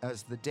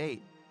as the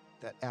date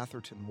that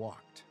Atherton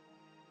walked.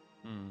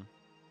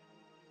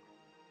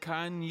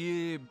 Can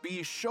you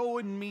be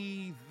showing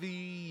me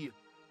the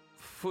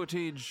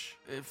footage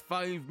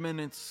 5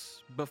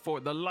 minutes before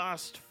the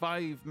last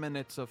 5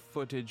 minutes of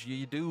footage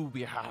you do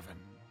be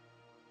having?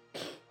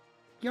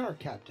 Your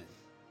captain.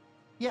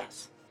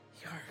 Yes.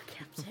 Your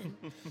captain.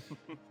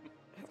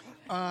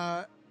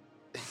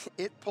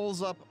 It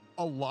pulls up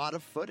a lot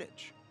of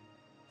footage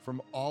from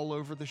all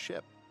over the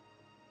ship,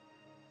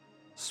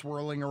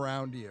 swirling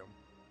around you.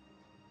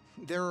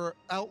 They're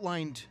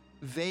outlined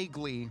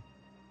vaguely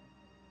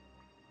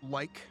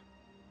like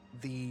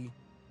the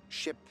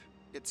ship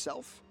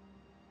itself,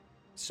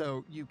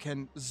 so you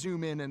can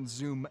zoom in and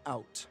zoom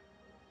out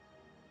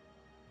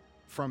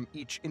from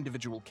each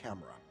individual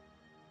camera.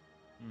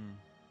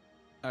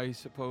 I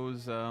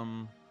suppose,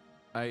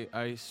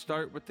 I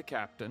start with the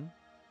captain.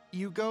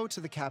 You go to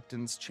the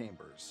captain's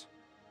chambers.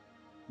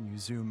 You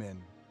zoom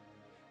in,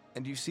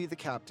 and you see the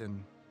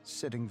captain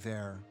sitting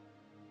there,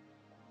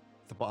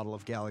 the bottle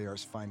of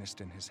Galliar's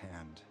finest in his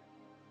hand.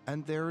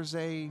 And there's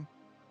a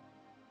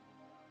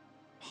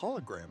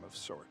hologram of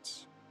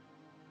sorts.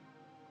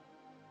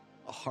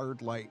 A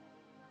hard light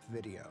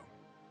video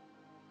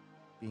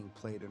being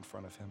played in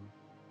front of him.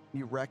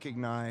 You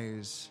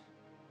recognize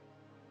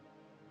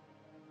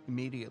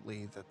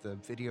immediately that the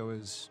video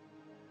is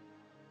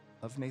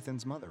of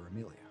Nathan's mother,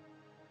 Amelia.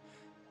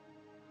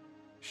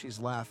 She's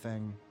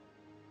laughing,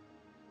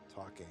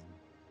 talking,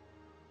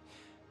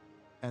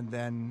 and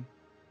then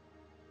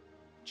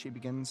she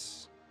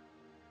begins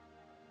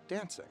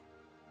dancing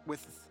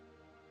with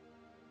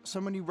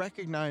someone you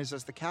recognize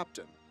as the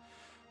captain.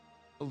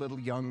 A little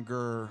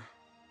younger,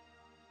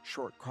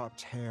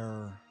 short-cropped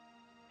hair,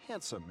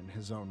 handsome in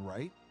his own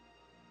right.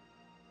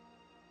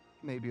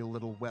 Maybe a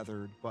little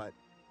weathered, but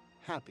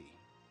happy.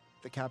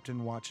 The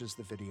captain watches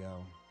the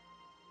video.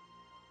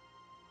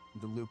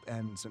 The loop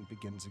ends and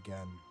begins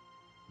again.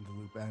 And the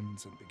loop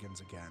ends and begins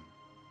again.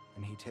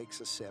 And he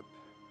takes a sip,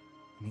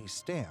 and he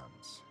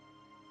stands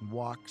and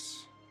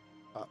walks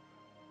up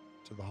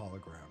to the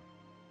hologram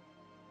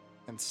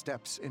and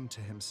steps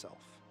into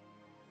himself.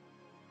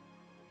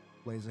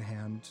 Lays a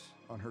hand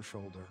on her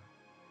shoulder,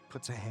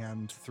 puts a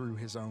hand through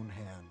his own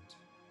hand,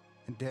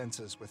 and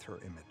dances with her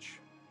image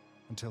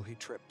until he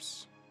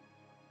trips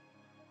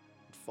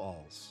and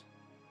falls,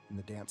 and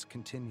the dance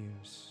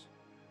continues,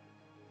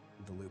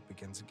 and the loop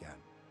begins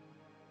again,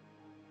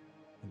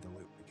 and the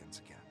loop begins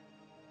again.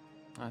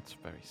 That's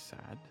very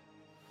sad.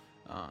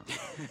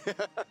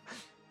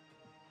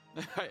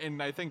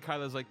 And I think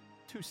Kyla's like,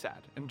 too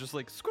sad, and just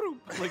like, screw,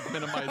 like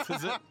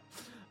minimizes it.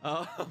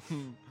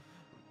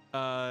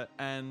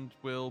 And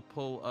we'll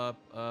pull up,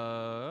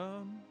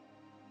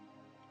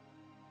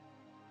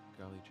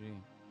 golly gee.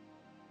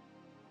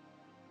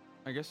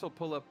 I guess I'll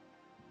pull up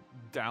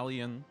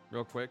Dalian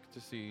real quick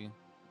to see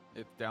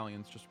if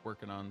Dalian's just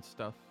working on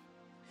stuff.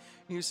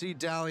 You see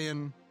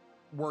Dalian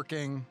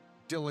working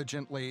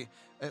diligently.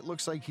 It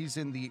looks like he's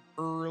in the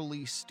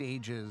early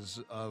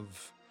stages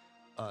of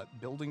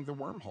building the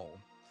wormhole.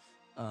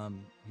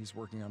 He's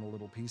working on a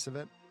little piece of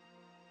it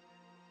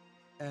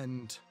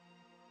and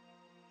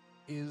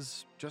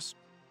is just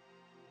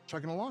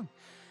chugging along.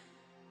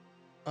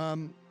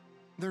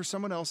 There's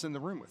someone else in the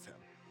room with him.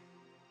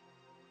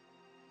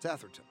 It's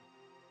Atherton.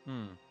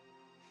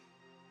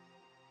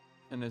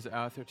 And is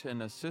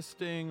Atherton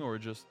assisting or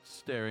just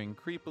staring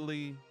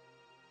creepily?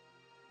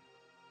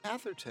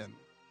 Atherton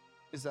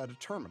is at a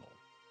terminal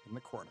in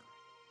the corner,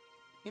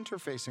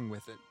 interfacing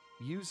with it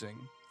using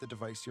the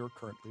device you're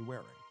currently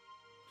wearing.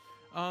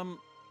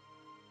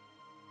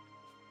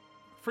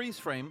 Freeze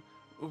frame,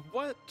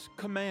 what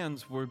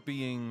commands were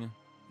being...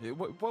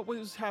 What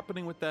was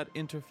happening with that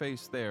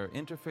interface there?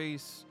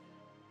 Interface,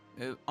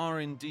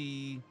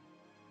 R&D,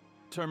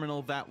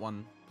 terminal, that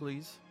one,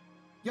 please.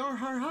 Yar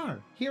har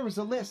har, here is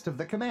a list of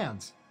the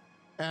commands.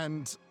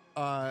 And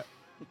a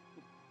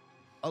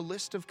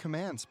list of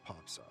commands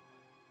pops up.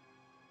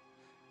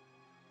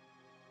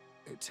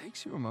 It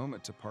takes you a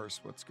moment to parse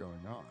what's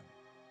going on,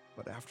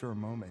 but after a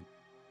moment,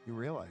 you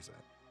realize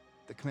it.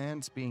 The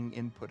commands being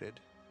inputted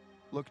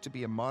look to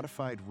be a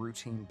modified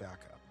routine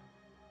backup.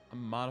 A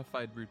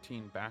modified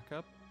routine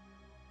backup?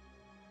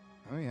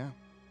 Oh, yeah.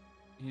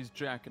 He's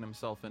jacking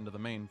himself into the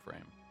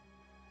mainframe.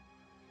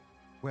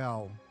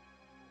 Well,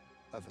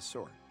 of a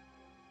sort.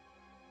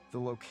 The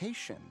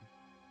location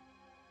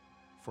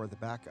for the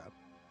backup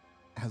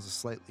has a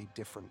slightly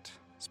different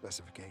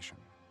specification.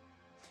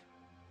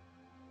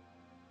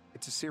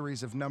 It's a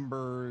series of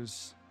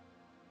numbers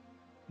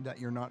that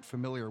you're not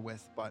familiar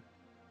with, but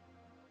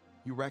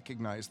you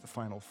recognize the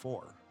final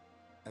four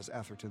as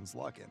Atherton's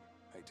login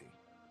ID.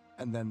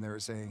 And then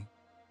there's a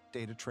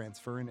data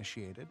transfer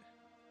initiated,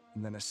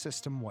 and then a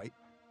system wipe,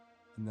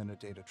 and then a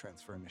data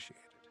transfer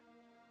initiated.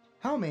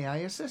 How may I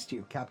assist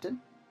you, Captain?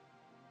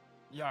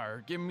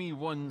 Yar, give me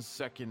 1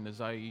 second as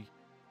I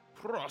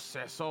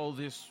process all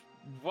this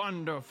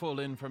wonderful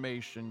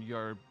information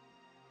you're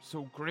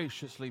so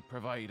graciously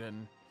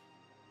providing.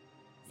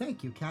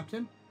 Thank you,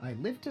 Captain. I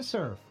live to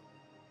serve.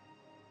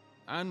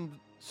 And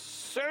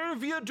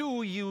serve you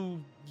do,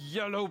 you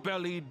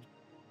yellow-bellied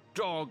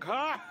dog,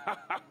 huh?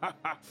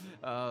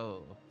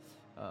 Oh,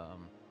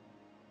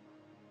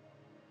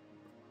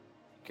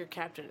 Your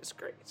captain is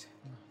great.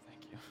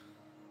 thank you.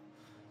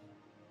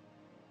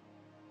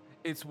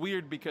 It's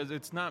weird because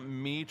it's not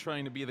me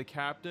trying to be the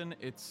captain,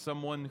 it's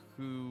someone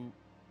who...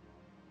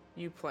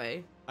 You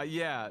play.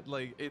 Yeah,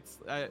 like, it's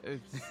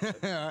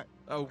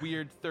a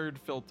weird third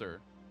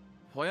filter.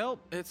 Well,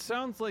 it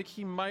sounds like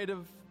he might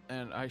have,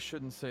 and I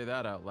shouldn't say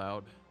that out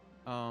loud.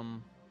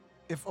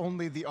 If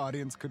only the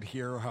audience could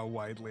hear how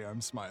widely I'm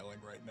smiling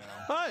right now.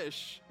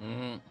 Hush!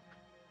 Mm-hmm.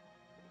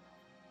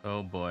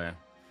 Oh boy.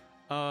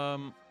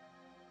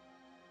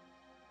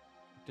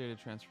 Data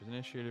transfer is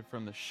initiated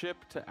from the ship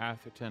to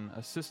Atherton.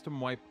 A system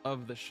wipe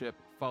of the ship,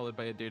 followed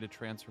by a data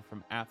transfer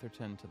from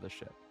Atherton to the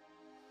ship.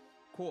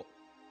 Cool.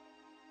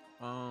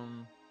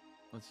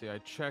 Let's see. I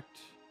checked.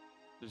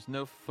 There's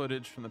no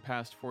footage from the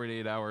past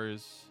 48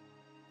 hours.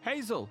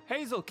 Hazel,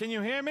 can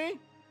you hear me?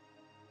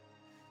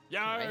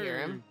 Yeah, I hear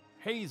him.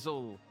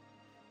 Hazel.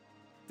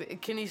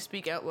 Can he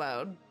speak out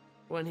loud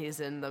when he's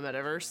in the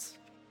metaverse?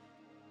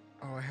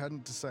 Oh, I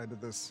hadn't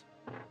decided this.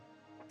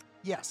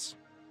 Yes.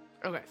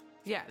 Okay.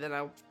 Yeah, then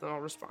I'll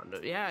respond.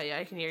 Yeah,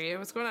 I can hear you.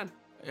 What's going on?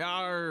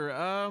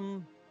 Yar,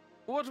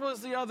 what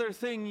was the other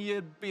thing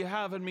you'd be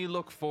having me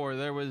look for?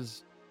 There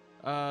was,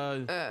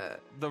 the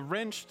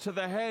wrench to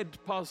the head,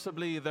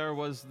 possibly. There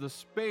was the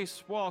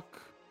spacewalk.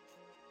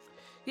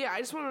 Yeah, I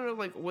just want to know,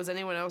 like, was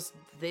anyone else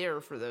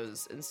there for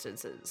those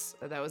instances?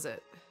 That was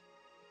it.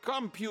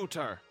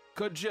 Computer,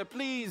 could you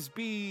please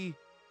be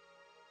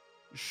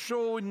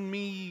showing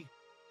me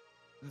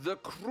the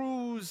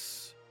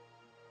crew's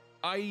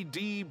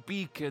ID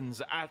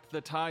beacons at the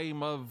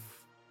time of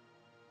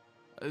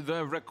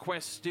the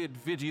requested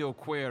video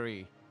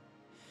query?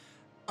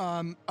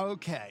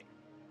 Okay.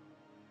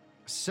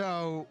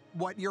 So,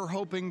 what you're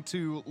hoping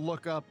to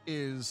look up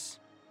is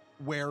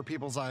where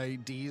people's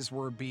IDs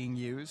were being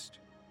used?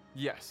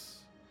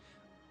 Yes.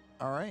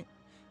 All right.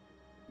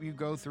 You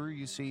go through,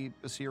 you see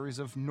a series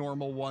of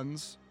normal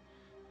ones.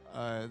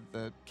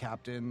 The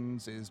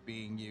captain's is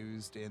being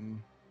used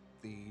in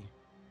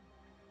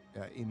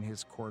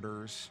his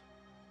quarters.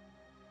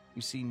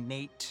 You see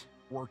Nate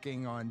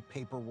working on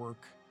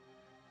paperwork,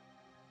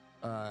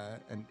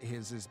 and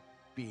his is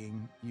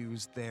being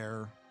used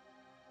there.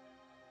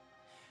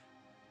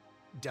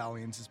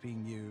 Dalian's is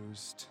being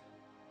used.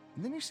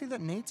 And then you see that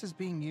Nate's is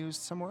being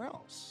used somewhere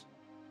else.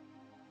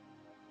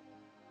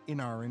 In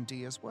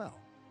R&D as well.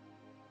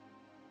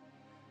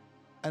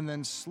 And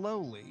then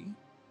slowly,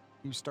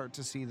 you start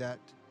to see that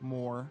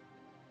more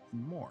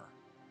and more.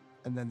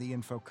 And then the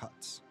info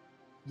cuts.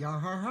 Yar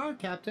har har,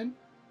 Captain.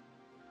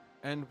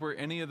 And were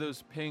any of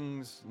those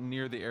pings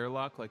near the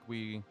airlock? Like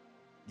we...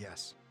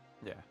 Yes.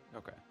 Yeah,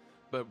 okay.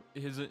 But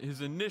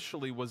his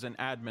initially was an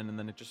admin, and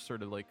then it just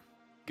sort of like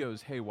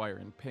goes haywire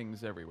and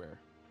pings everywhere.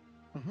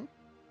 Mm-hmm.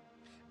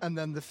 And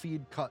then the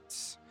feed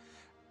cuts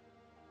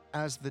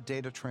as the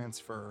data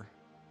transfer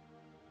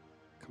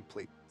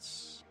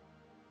completes.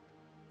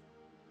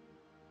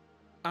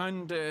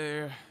 And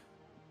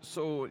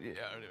so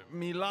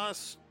me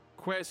last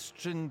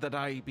question that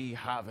I be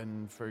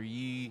having for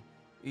ye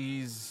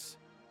is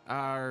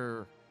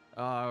about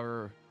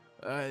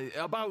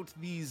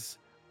these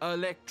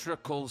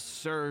electrical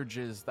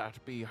surges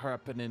that be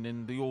happening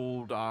in the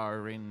old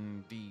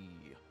R&D.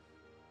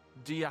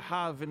 Do you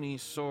have any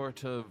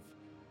sort of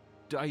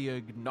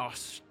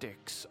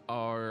diagnostics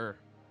or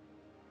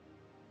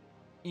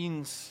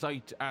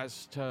insight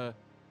as to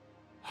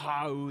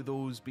how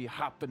those be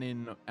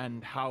happening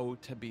and how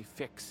to be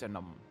fixing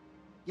them?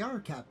 Yar,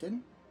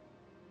 Captain.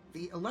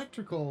 The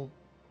electrical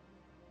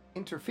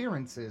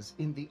interferences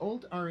in the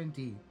old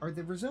R&D are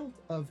the result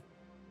of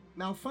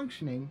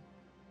malfunctioning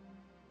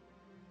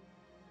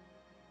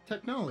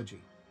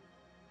technology.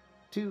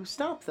 To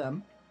stop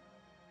them,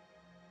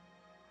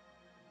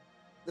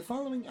 the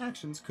following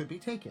actions could be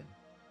taken.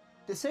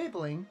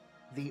 Disabling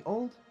the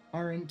old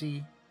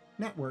R&D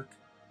network,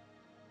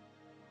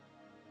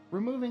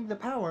 removing the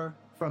power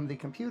from the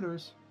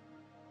computers,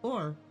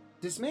 or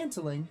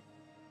dismantling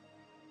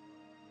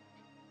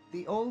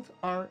the old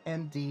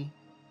R&D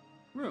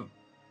room,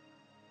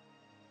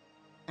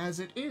 as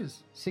it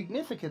is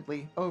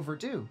significantly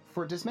overdue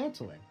for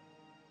dismantling.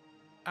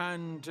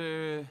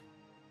 And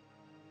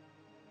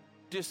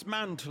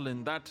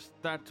dismantling,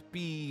 that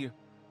be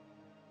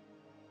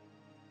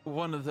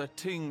one of the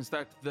things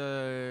that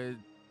the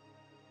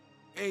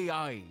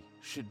AI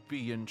should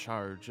be in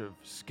charge of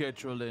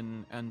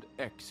scheduling and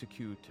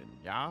executing,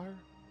 yar?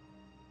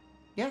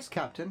 Yes,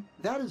 Captain.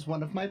 That is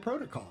one of my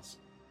protocols.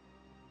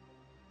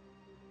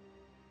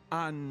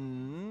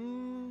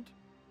 And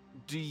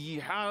do ye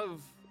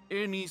have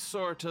any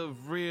sort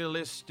of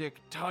realistic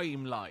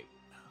timeline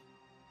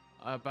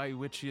by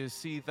which you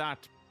see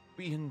that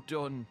being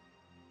done?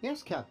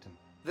 Yes, Captain.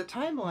 The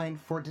timeline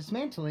for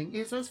dismantling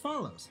is as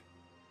follows.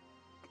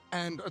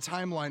 And a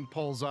timeline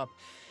pulls up,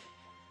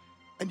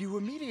 and you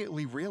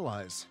immediately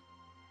realize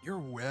you're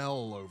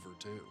well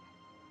overdue.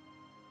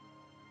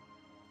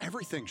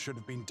 Everything should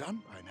have been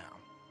done by now.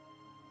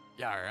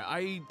 Yeah,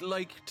 I'd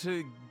like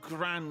to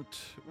grant...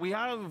 We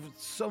have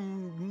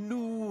some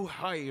new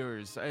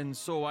hires, and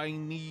so I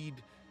need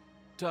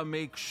to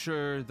make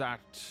sure that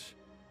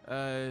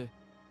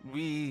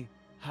we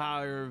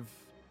have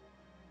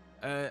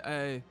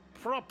a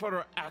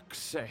proper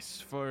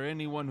access for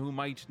anyone who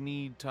might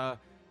need to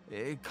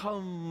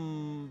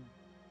come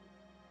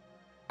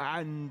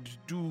and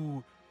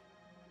do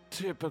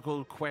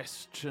typical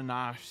question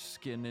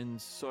asking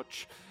and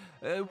such.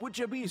 Would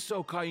you be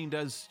so kind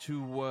as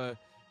to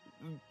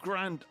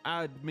grant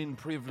admin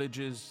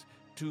privileges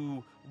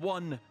to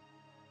one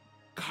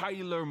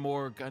Kyler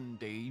Morgan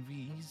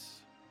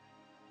Davies?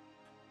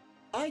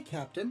 Aye,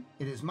 Captain.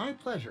 It is my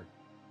pleasure.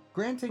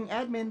 granting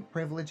admin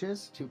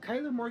privileges to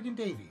Kyler Morgan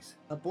Davies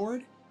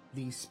aboard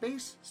the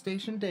Space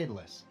Station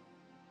Daedalus.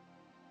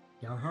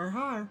 Yar har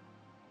har.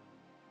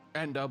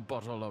 And a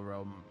bottle of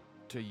rum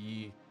to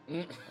ye.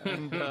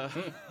 And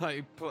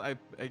I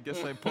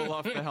guess I pull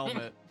off the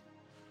helmet.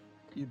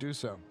 You do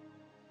so.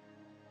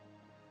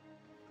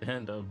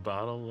 And a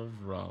bottle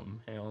of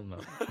rum. Hell no.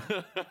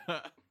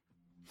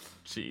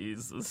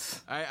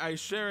 Jesus. I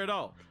share it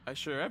all. I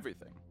share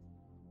everything.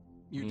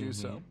 You do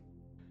so.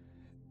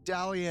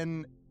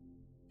 Dalian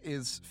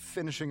is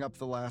finishing up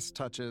the last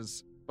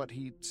touches, but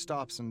he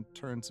stops and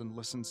turns and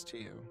listens to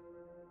you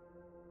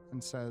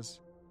and says,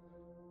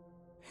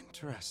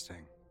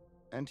 "Interesting.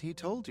 And he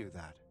told you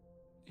that?"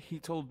 He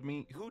told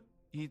me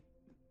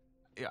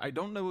I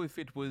don't know if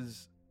it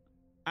was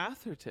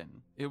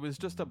Atherton. It was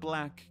just a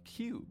black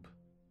cube.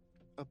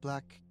 A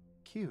black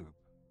cube?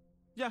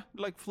 Yeah,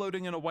 like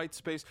floating in a white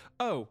space.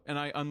 Oh, and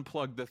I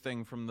unplugged the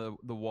thing from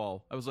the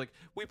wall. I was like,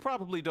 we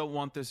probably don't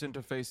want this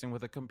interfacing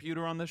with a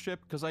computer on the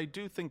ship, because I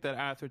do think that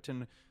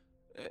Atherton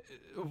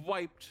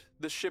wiped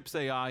the ship's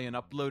AI and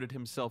uploaded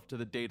himself to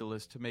the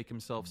Daedalus to make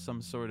himself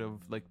some sort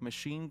of, like,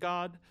 machine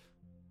god.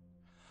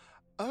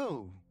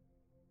 Oh.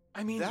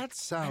 I mean, that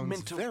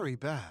sounds very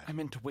bad. I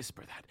meant to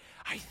whisper that.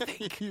 I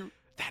think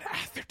that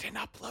Atherton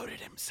uploaded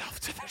himself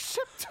to the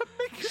ship to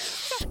make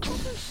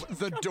himself.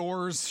 The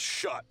doors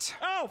shut.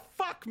 Oh,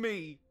 fuck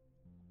me!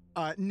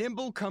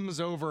 Nimble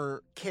comes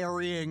over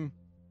carrying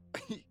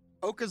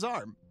Oka's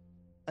arm,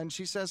 and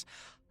she says,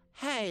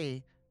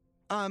 "Hey,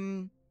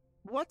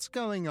 what's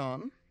going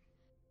on?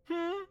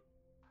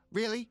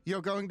 Really?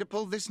 You're going to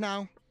pull this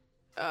now?"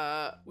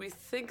 We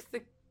think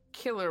the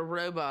killer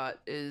robot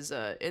is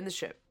in the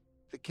ship.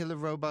 The killer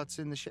robot's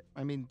in the ship?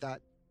 I mean,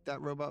 that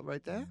robot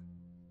right there?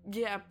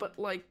 Yeah, but,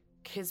 like,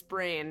 his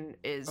brain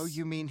is... Oh,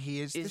 you mean he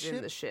is the ship?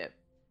 in the ship.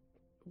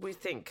 We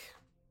think.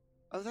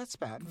 Oh, that's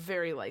bad.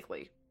 Very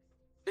likely.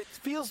 It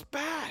feels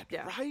bad,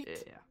 right?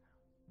 Yeah.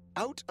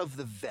 Out of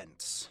the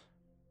vents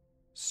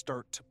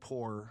start to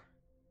pour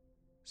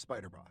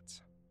spider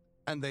bots.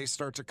 And they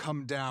start to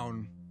come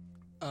down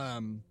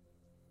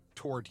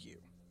toward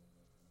you.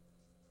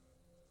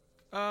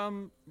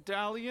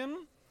 Dalian?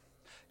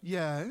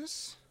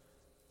 Yes?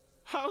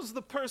 How's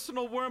the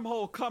personal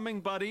wormhole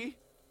coming, buddy?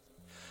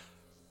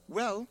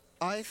 Well,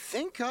 I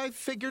think I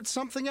figured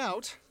something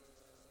out.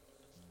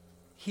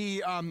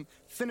 He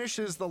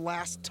finishes the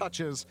last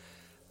touches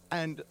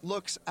and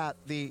looks at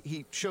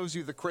he shows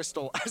you the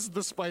crystal as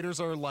the spiders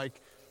are,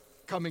 like,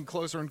 coming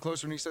closer and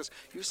closer, and he says,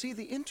 "You see,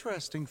 the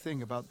interesting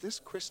thing about this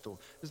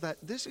crystal is that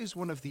this is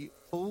one of the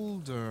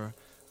older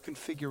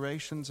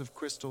configurations of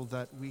crystal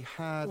that we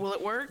had." Will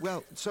it work?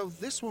 Well, so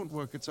this won't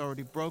work. It's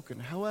already broken.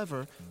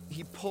 However,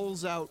 he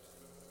pulls out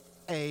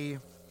a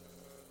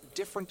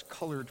different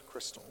colored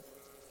crystal.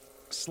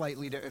 It's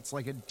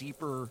like a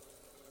deeper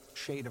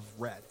shade of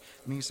red.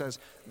 And he says,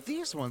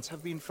 "These ones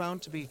have been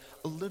found to be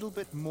a little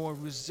bit more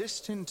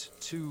resistant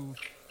to,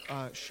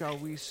 shall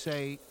we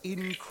say,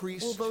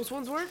 increased... Will those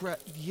ones work?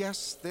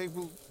 Yes, they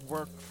will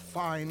work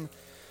fine."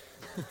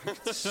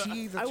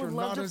 See that you're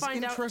not as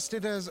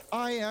interested as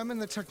I am in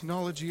the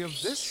technology of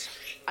this.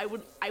 I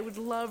would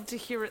love to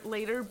hear it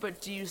later,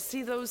 but do you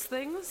see those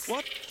things?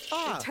 What?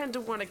 They tend to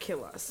want to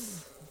kill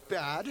us.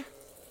 Bad.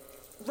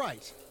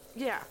 Right.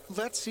 Yeah.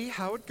 Let's see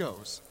how it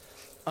goes.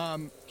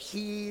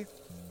 He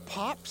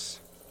pops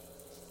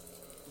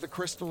the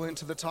crystal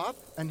into the top,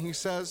 and he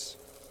says,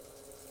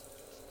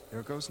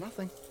 "There goes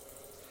nothing,"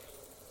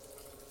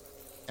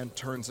 and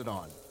turns it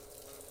on.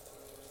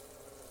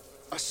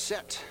 A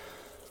set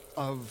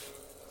of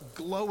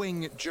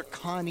glowing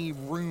Jakani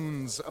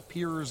runes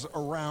appears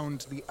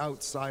around the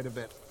outside of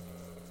it,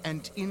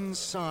 and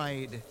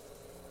inside,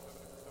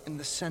 in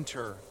the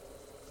center,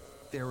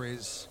 there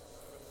is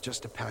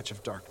just a patch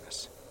of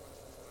darkness.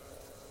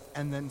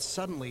 And then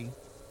suddenly,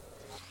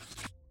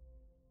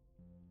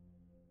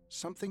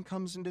 something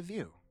comes into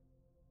view.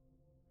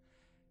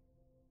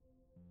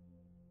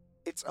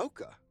 It's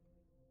Oka,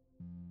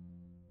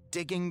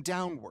 digging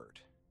downward.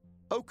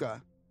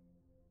 Oka,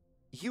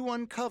 you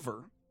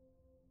uncover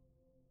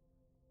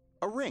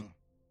a ring.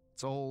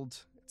 It's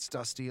old, it's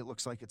dusty, it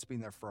looks like it's been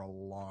there for a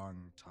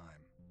long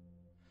time.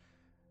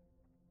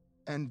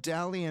 And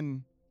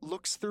Dalian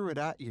looks through it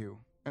at you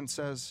and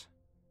says,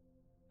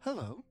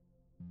 "Hello."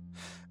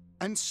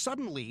 And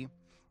suddenly,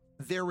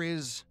 there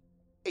is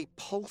a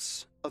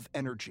pulse of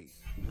energy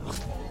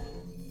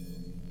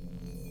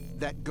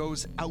that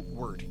goes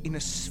outward in a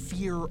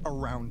sphere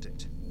around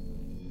it.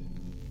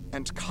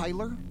 And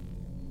Kyler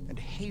and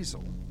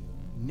Hazel,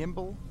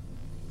 Nimble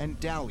and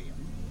Dalian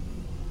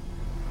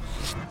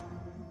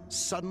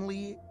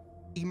suddenly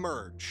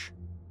emerge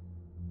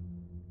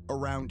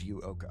around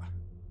you, Oka,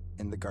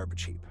 in the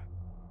garbage heap.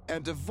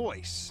 And a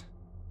voice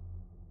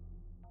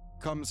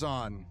comes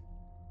on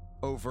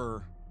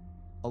over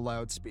a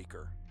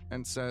loudspeaker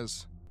and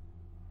says,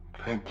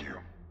 Thank you.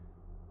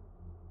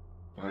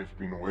 I've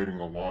been waiting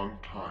a long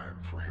time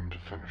for him to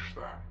finish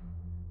that.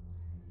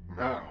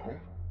 Now,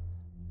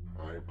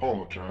 I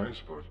apologize,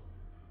 but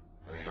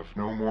I have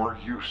no more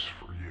use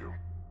for you.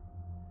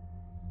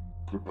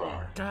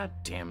 Goodbye. God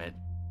damn it.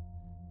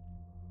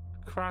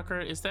 Crocker,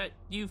 is that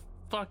you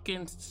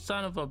fucking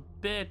son of a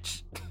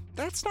bitch?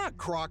 That's not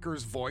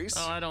Crocker's voice.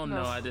 Oh, I don't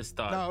know. I just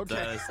thought. No, okay.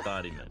 I just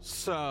thought he meant.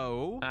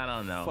 So, I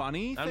don't know.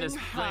 Funny I'm thing just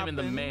blaming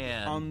the happened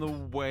man. on the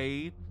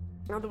way.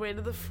 On the way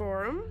to the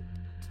forum?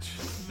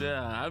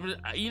 Yeah,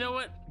 you know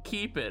what?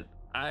 Keep it.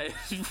 I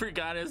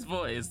forgot his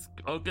voice.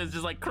 Oka's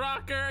just like,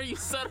 Crocker, you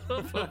son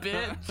of a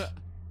bitch.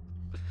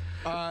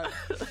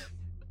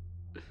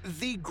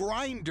 The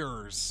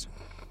grinders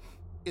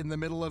in the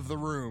middle of the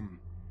room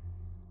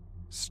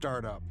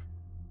start up,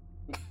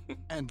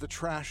 and the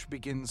trash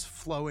begins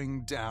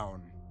flowing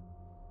down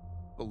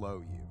below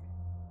you.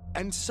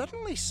 And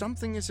suddenly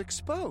something is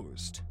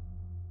exposed.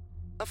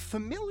 A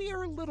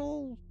familiar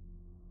little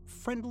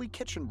friendly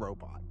kitchen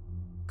robot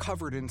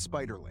covered in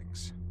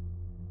spiderlings.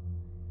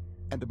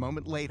 And a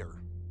moment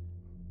later,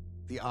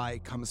 the eye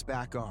comes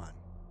back on,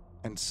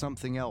 and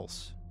something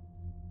else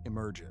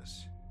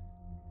emerges.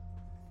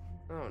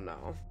 Oh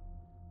no.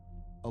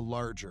 A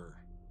larger,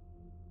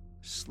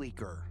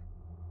 sleeker,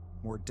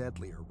 more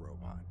deadlier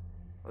robot.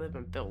 Well, they've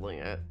been building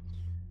it.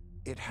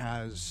 It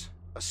has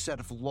a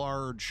set of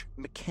large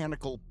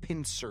mechanical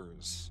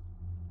pincers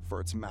for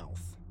its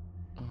mouth.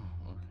 Oh,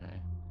 okay.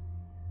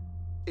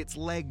 Its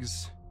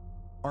legs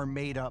are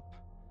made up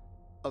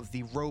of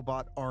the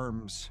robot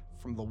arms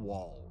from the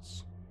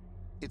walls.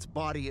 Its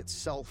body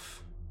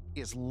itself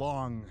is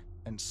long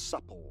and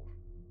supple.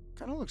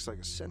 Kind of looks like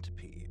a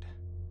centipede.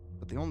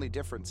 But the only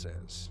difference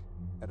is,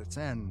 at its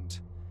end,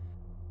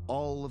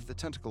 all of the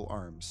tentacle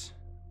arms,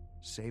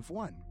 save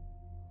one,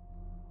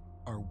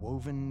 are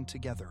woven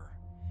together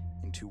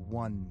into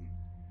one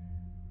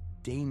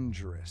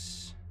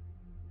dangerous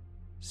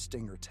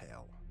stinger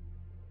tail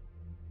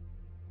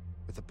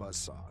with a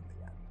buzzsaw on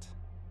the end.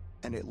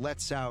 And it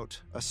lets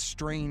out a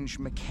strange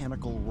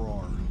mechanical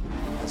roar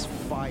as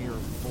fire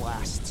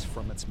blasts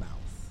from its mouth.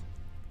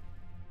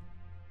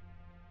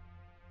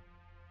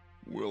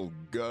 Well,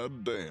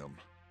 goddamn.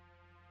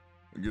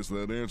 I guess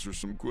that answers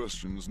some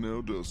questions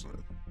now, doesn't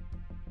it?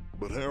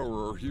 But how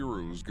are our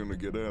heroes gonna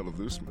get out of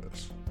this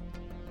mess?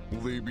 Will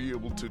they be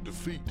able to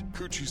defeat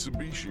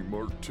Kuchishibishi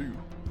Mark II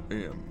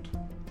and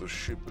the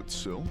ship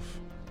itself?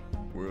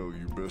 Well,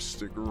 you best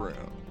stick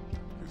around,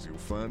 because you'll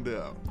find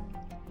out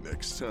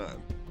next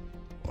time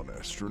on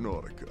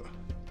Astronautica.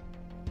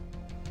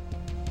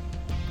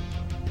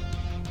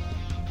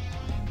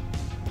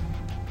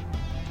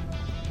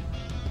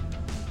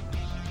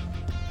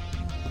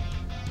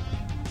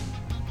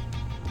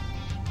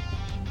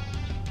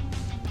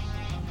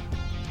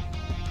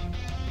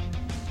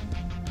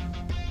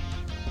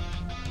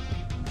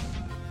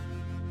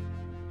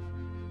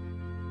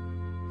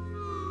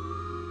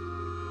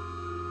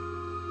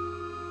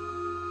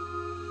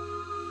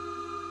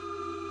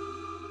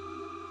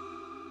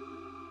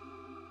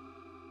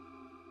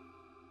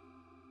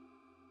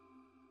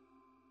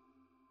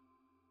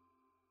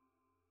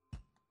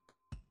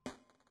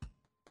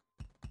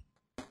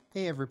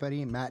 Hey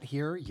everybody, Matt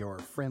here, your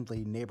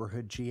friendly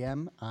neighborhood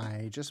GM.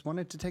 I just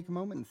wanted to take a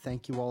moment and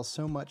thank you all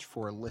so much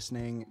for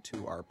listening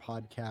to our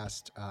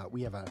podcast.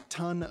 We have a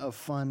ton of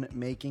fun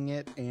making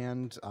it,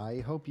 and I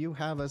hope you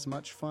have as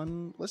much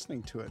fun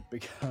listening to it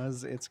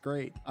because it's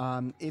great.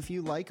 If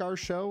you like our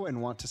show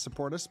and want to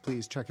support us,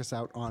 please check us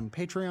out on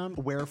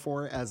Patreon, where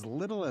for as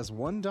little as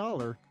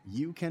 $1,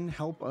 you can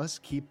help us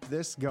keep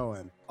this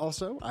going.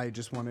 Also, I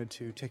just wanted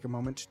to take a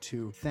moment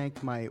to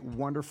thank my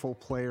wonderful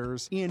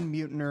players, Ian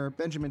Mutiner,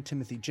 Benjamin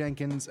Timothy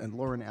Jenkins, and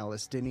Lauren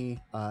Alice Dinney.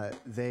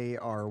 They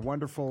are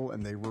wonderful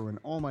and they ruin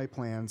all my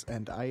plans,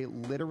 and I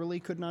literally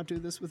could not do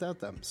this without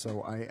them,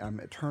 so I am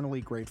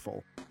eternally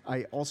grateful.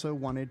 I also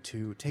wanted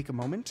to take a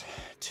moment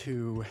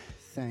to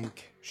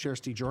thank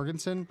Shersty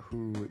Jorgensen,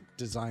 who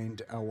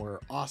designed our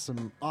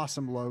awesome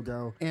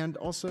logo, and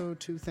also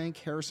to thank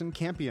Harrison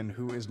Campion,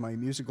 who is my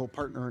musical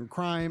partner in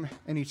crime.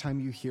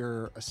 Anytime you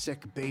hear a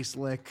sick bass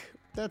lick,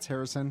 that's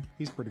Harrison.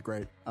 He's pretty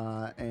great,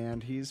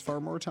 and he's far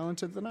more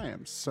talented than I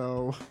am,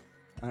 so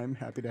I'm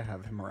happy to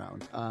have him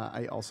around.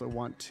 I also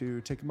want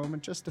to take a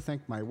moment just to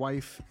thank my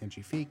wife,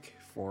 Angie Feek,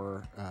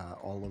 for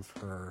all of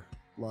her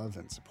love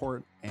and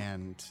support,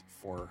 and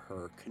for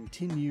her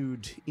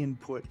continued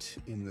input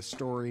in the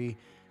story.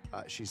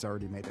 She's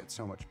already made it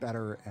so much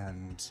better,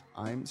 and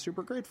I'm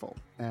super grateful.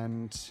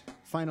 And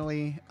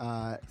finally,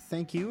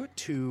 thank you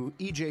to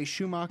EJ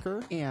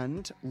Schumacher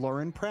and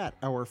Lauren Pratt,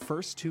 our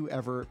first two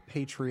ever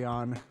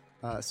Patreon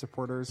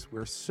supporters.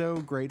 We're so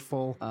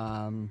grateful.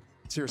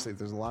 Seriously,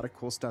 there's a lot of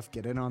cool stuff.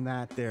 Get in on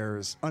that.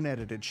 There's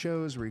unedited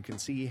shows where you can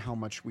see how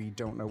much we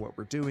don't know what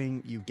we're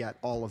doing. You get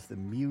all of the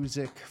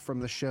music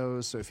from the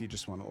shows. So if you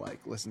just want to like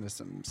listen to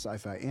some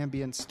sci-fi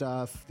ambient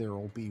stuff, there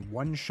will be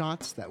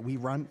one-shots that we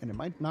run, and it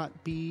might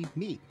not be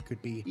me. It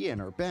could be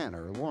Ian or Ben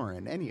or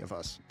Lauren, any of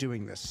us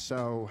doing this.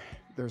 So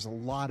there's a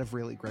lot of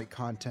really great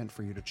content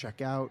for you to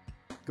check out.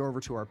 Go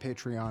over to our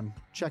Patreon,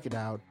 check it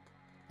out.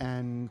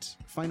 And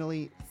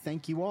finally,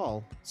 thank you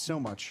all so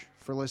much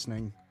for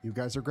listening. You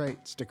guys are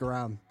great. Stick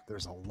around.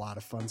 There's a lot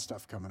of fun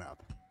stuff coming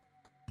up.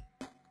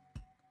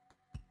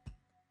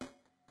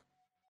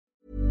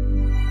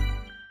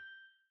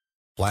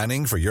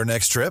 Planning for your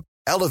next trip?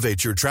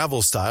 Elevate your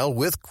travel style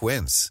with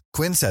Quince.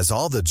 Quince has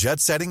all the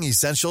jet-setting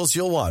essentials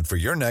you'll want for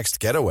your next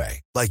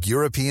getaway, like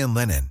European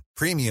linen,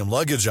 premium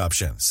luggage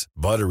options,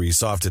 buttery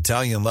soft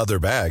Italian leather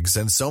bags,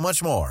 and so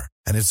much more.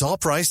 And it's all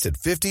priced at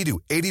 50 to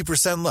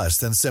 80% less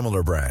than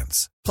similar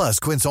brands. Plus,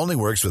 Quince only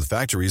works with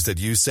factories that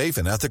use safe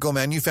and ethical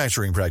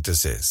manufacturing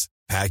practices.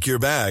 Pack your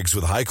bags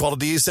with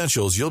high-quality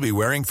essentials you'll be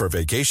wearing for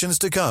vacations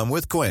to come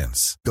with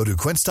Quince. Go to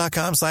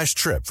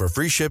quince.com/trip for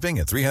free shipping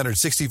and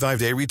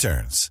 365-day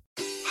returns.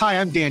 Hi,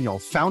 I'm Daniel,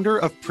 founder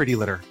of Pretty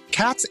Litter.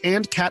 Cats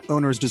and cat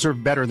owners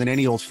deserve better than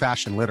any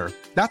old-fashioned litter.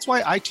 That's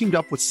why I teamed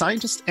up with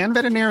scientists and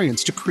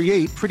veterinarians to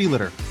create Pretty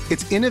Litter.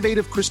 Its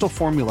innovative crystal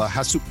formula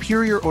has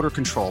superior odor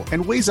control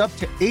and weighs up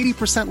to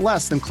 80%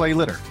 less than clay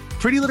litter.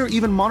 Pretty Litter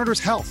even monitors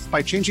health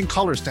by changing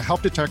colors to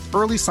help detect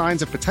early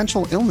signs of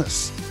potential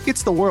illness.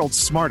 It's the world's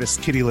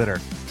smartest kitty litter.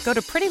 Go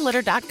to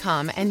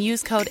prettylitter.com and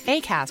use code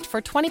ACAST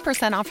for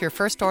 20% off your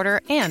first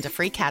order and a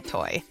free cat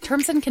toy.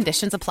 Terms and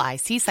conditions apply.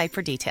 See site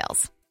for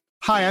details.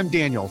 Hi, I'm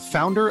Daniel,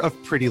 founder of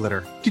Pretty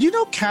Litter. Did you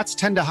know cats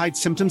tend to hide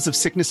symptoms of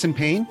sickness and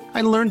pain?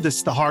 I learned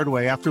this the hard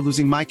way after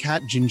losing my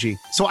cat, Gingy.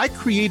 So I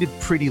created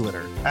Pretty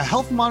Litter, a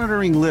health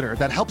monitoring litter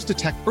that helps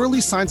detect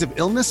early signs of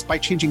illness by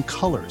changing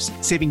colors,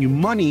 saving you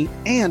money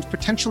and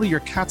potentially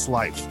your cat's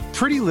life.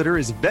 Pretty Litter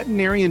is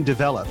veterinarian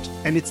developed,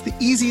 and it's the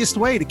easiest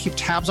way to keep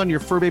tabs on your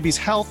fur baby's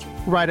health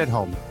right at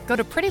home. Go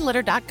to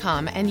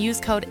prettylitter.com and use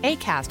code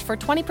ACAST for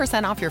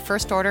 20% off your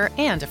first order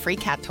and a free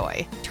cat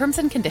toy. Terms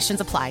and conditions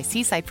apply.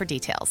 See site for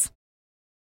details.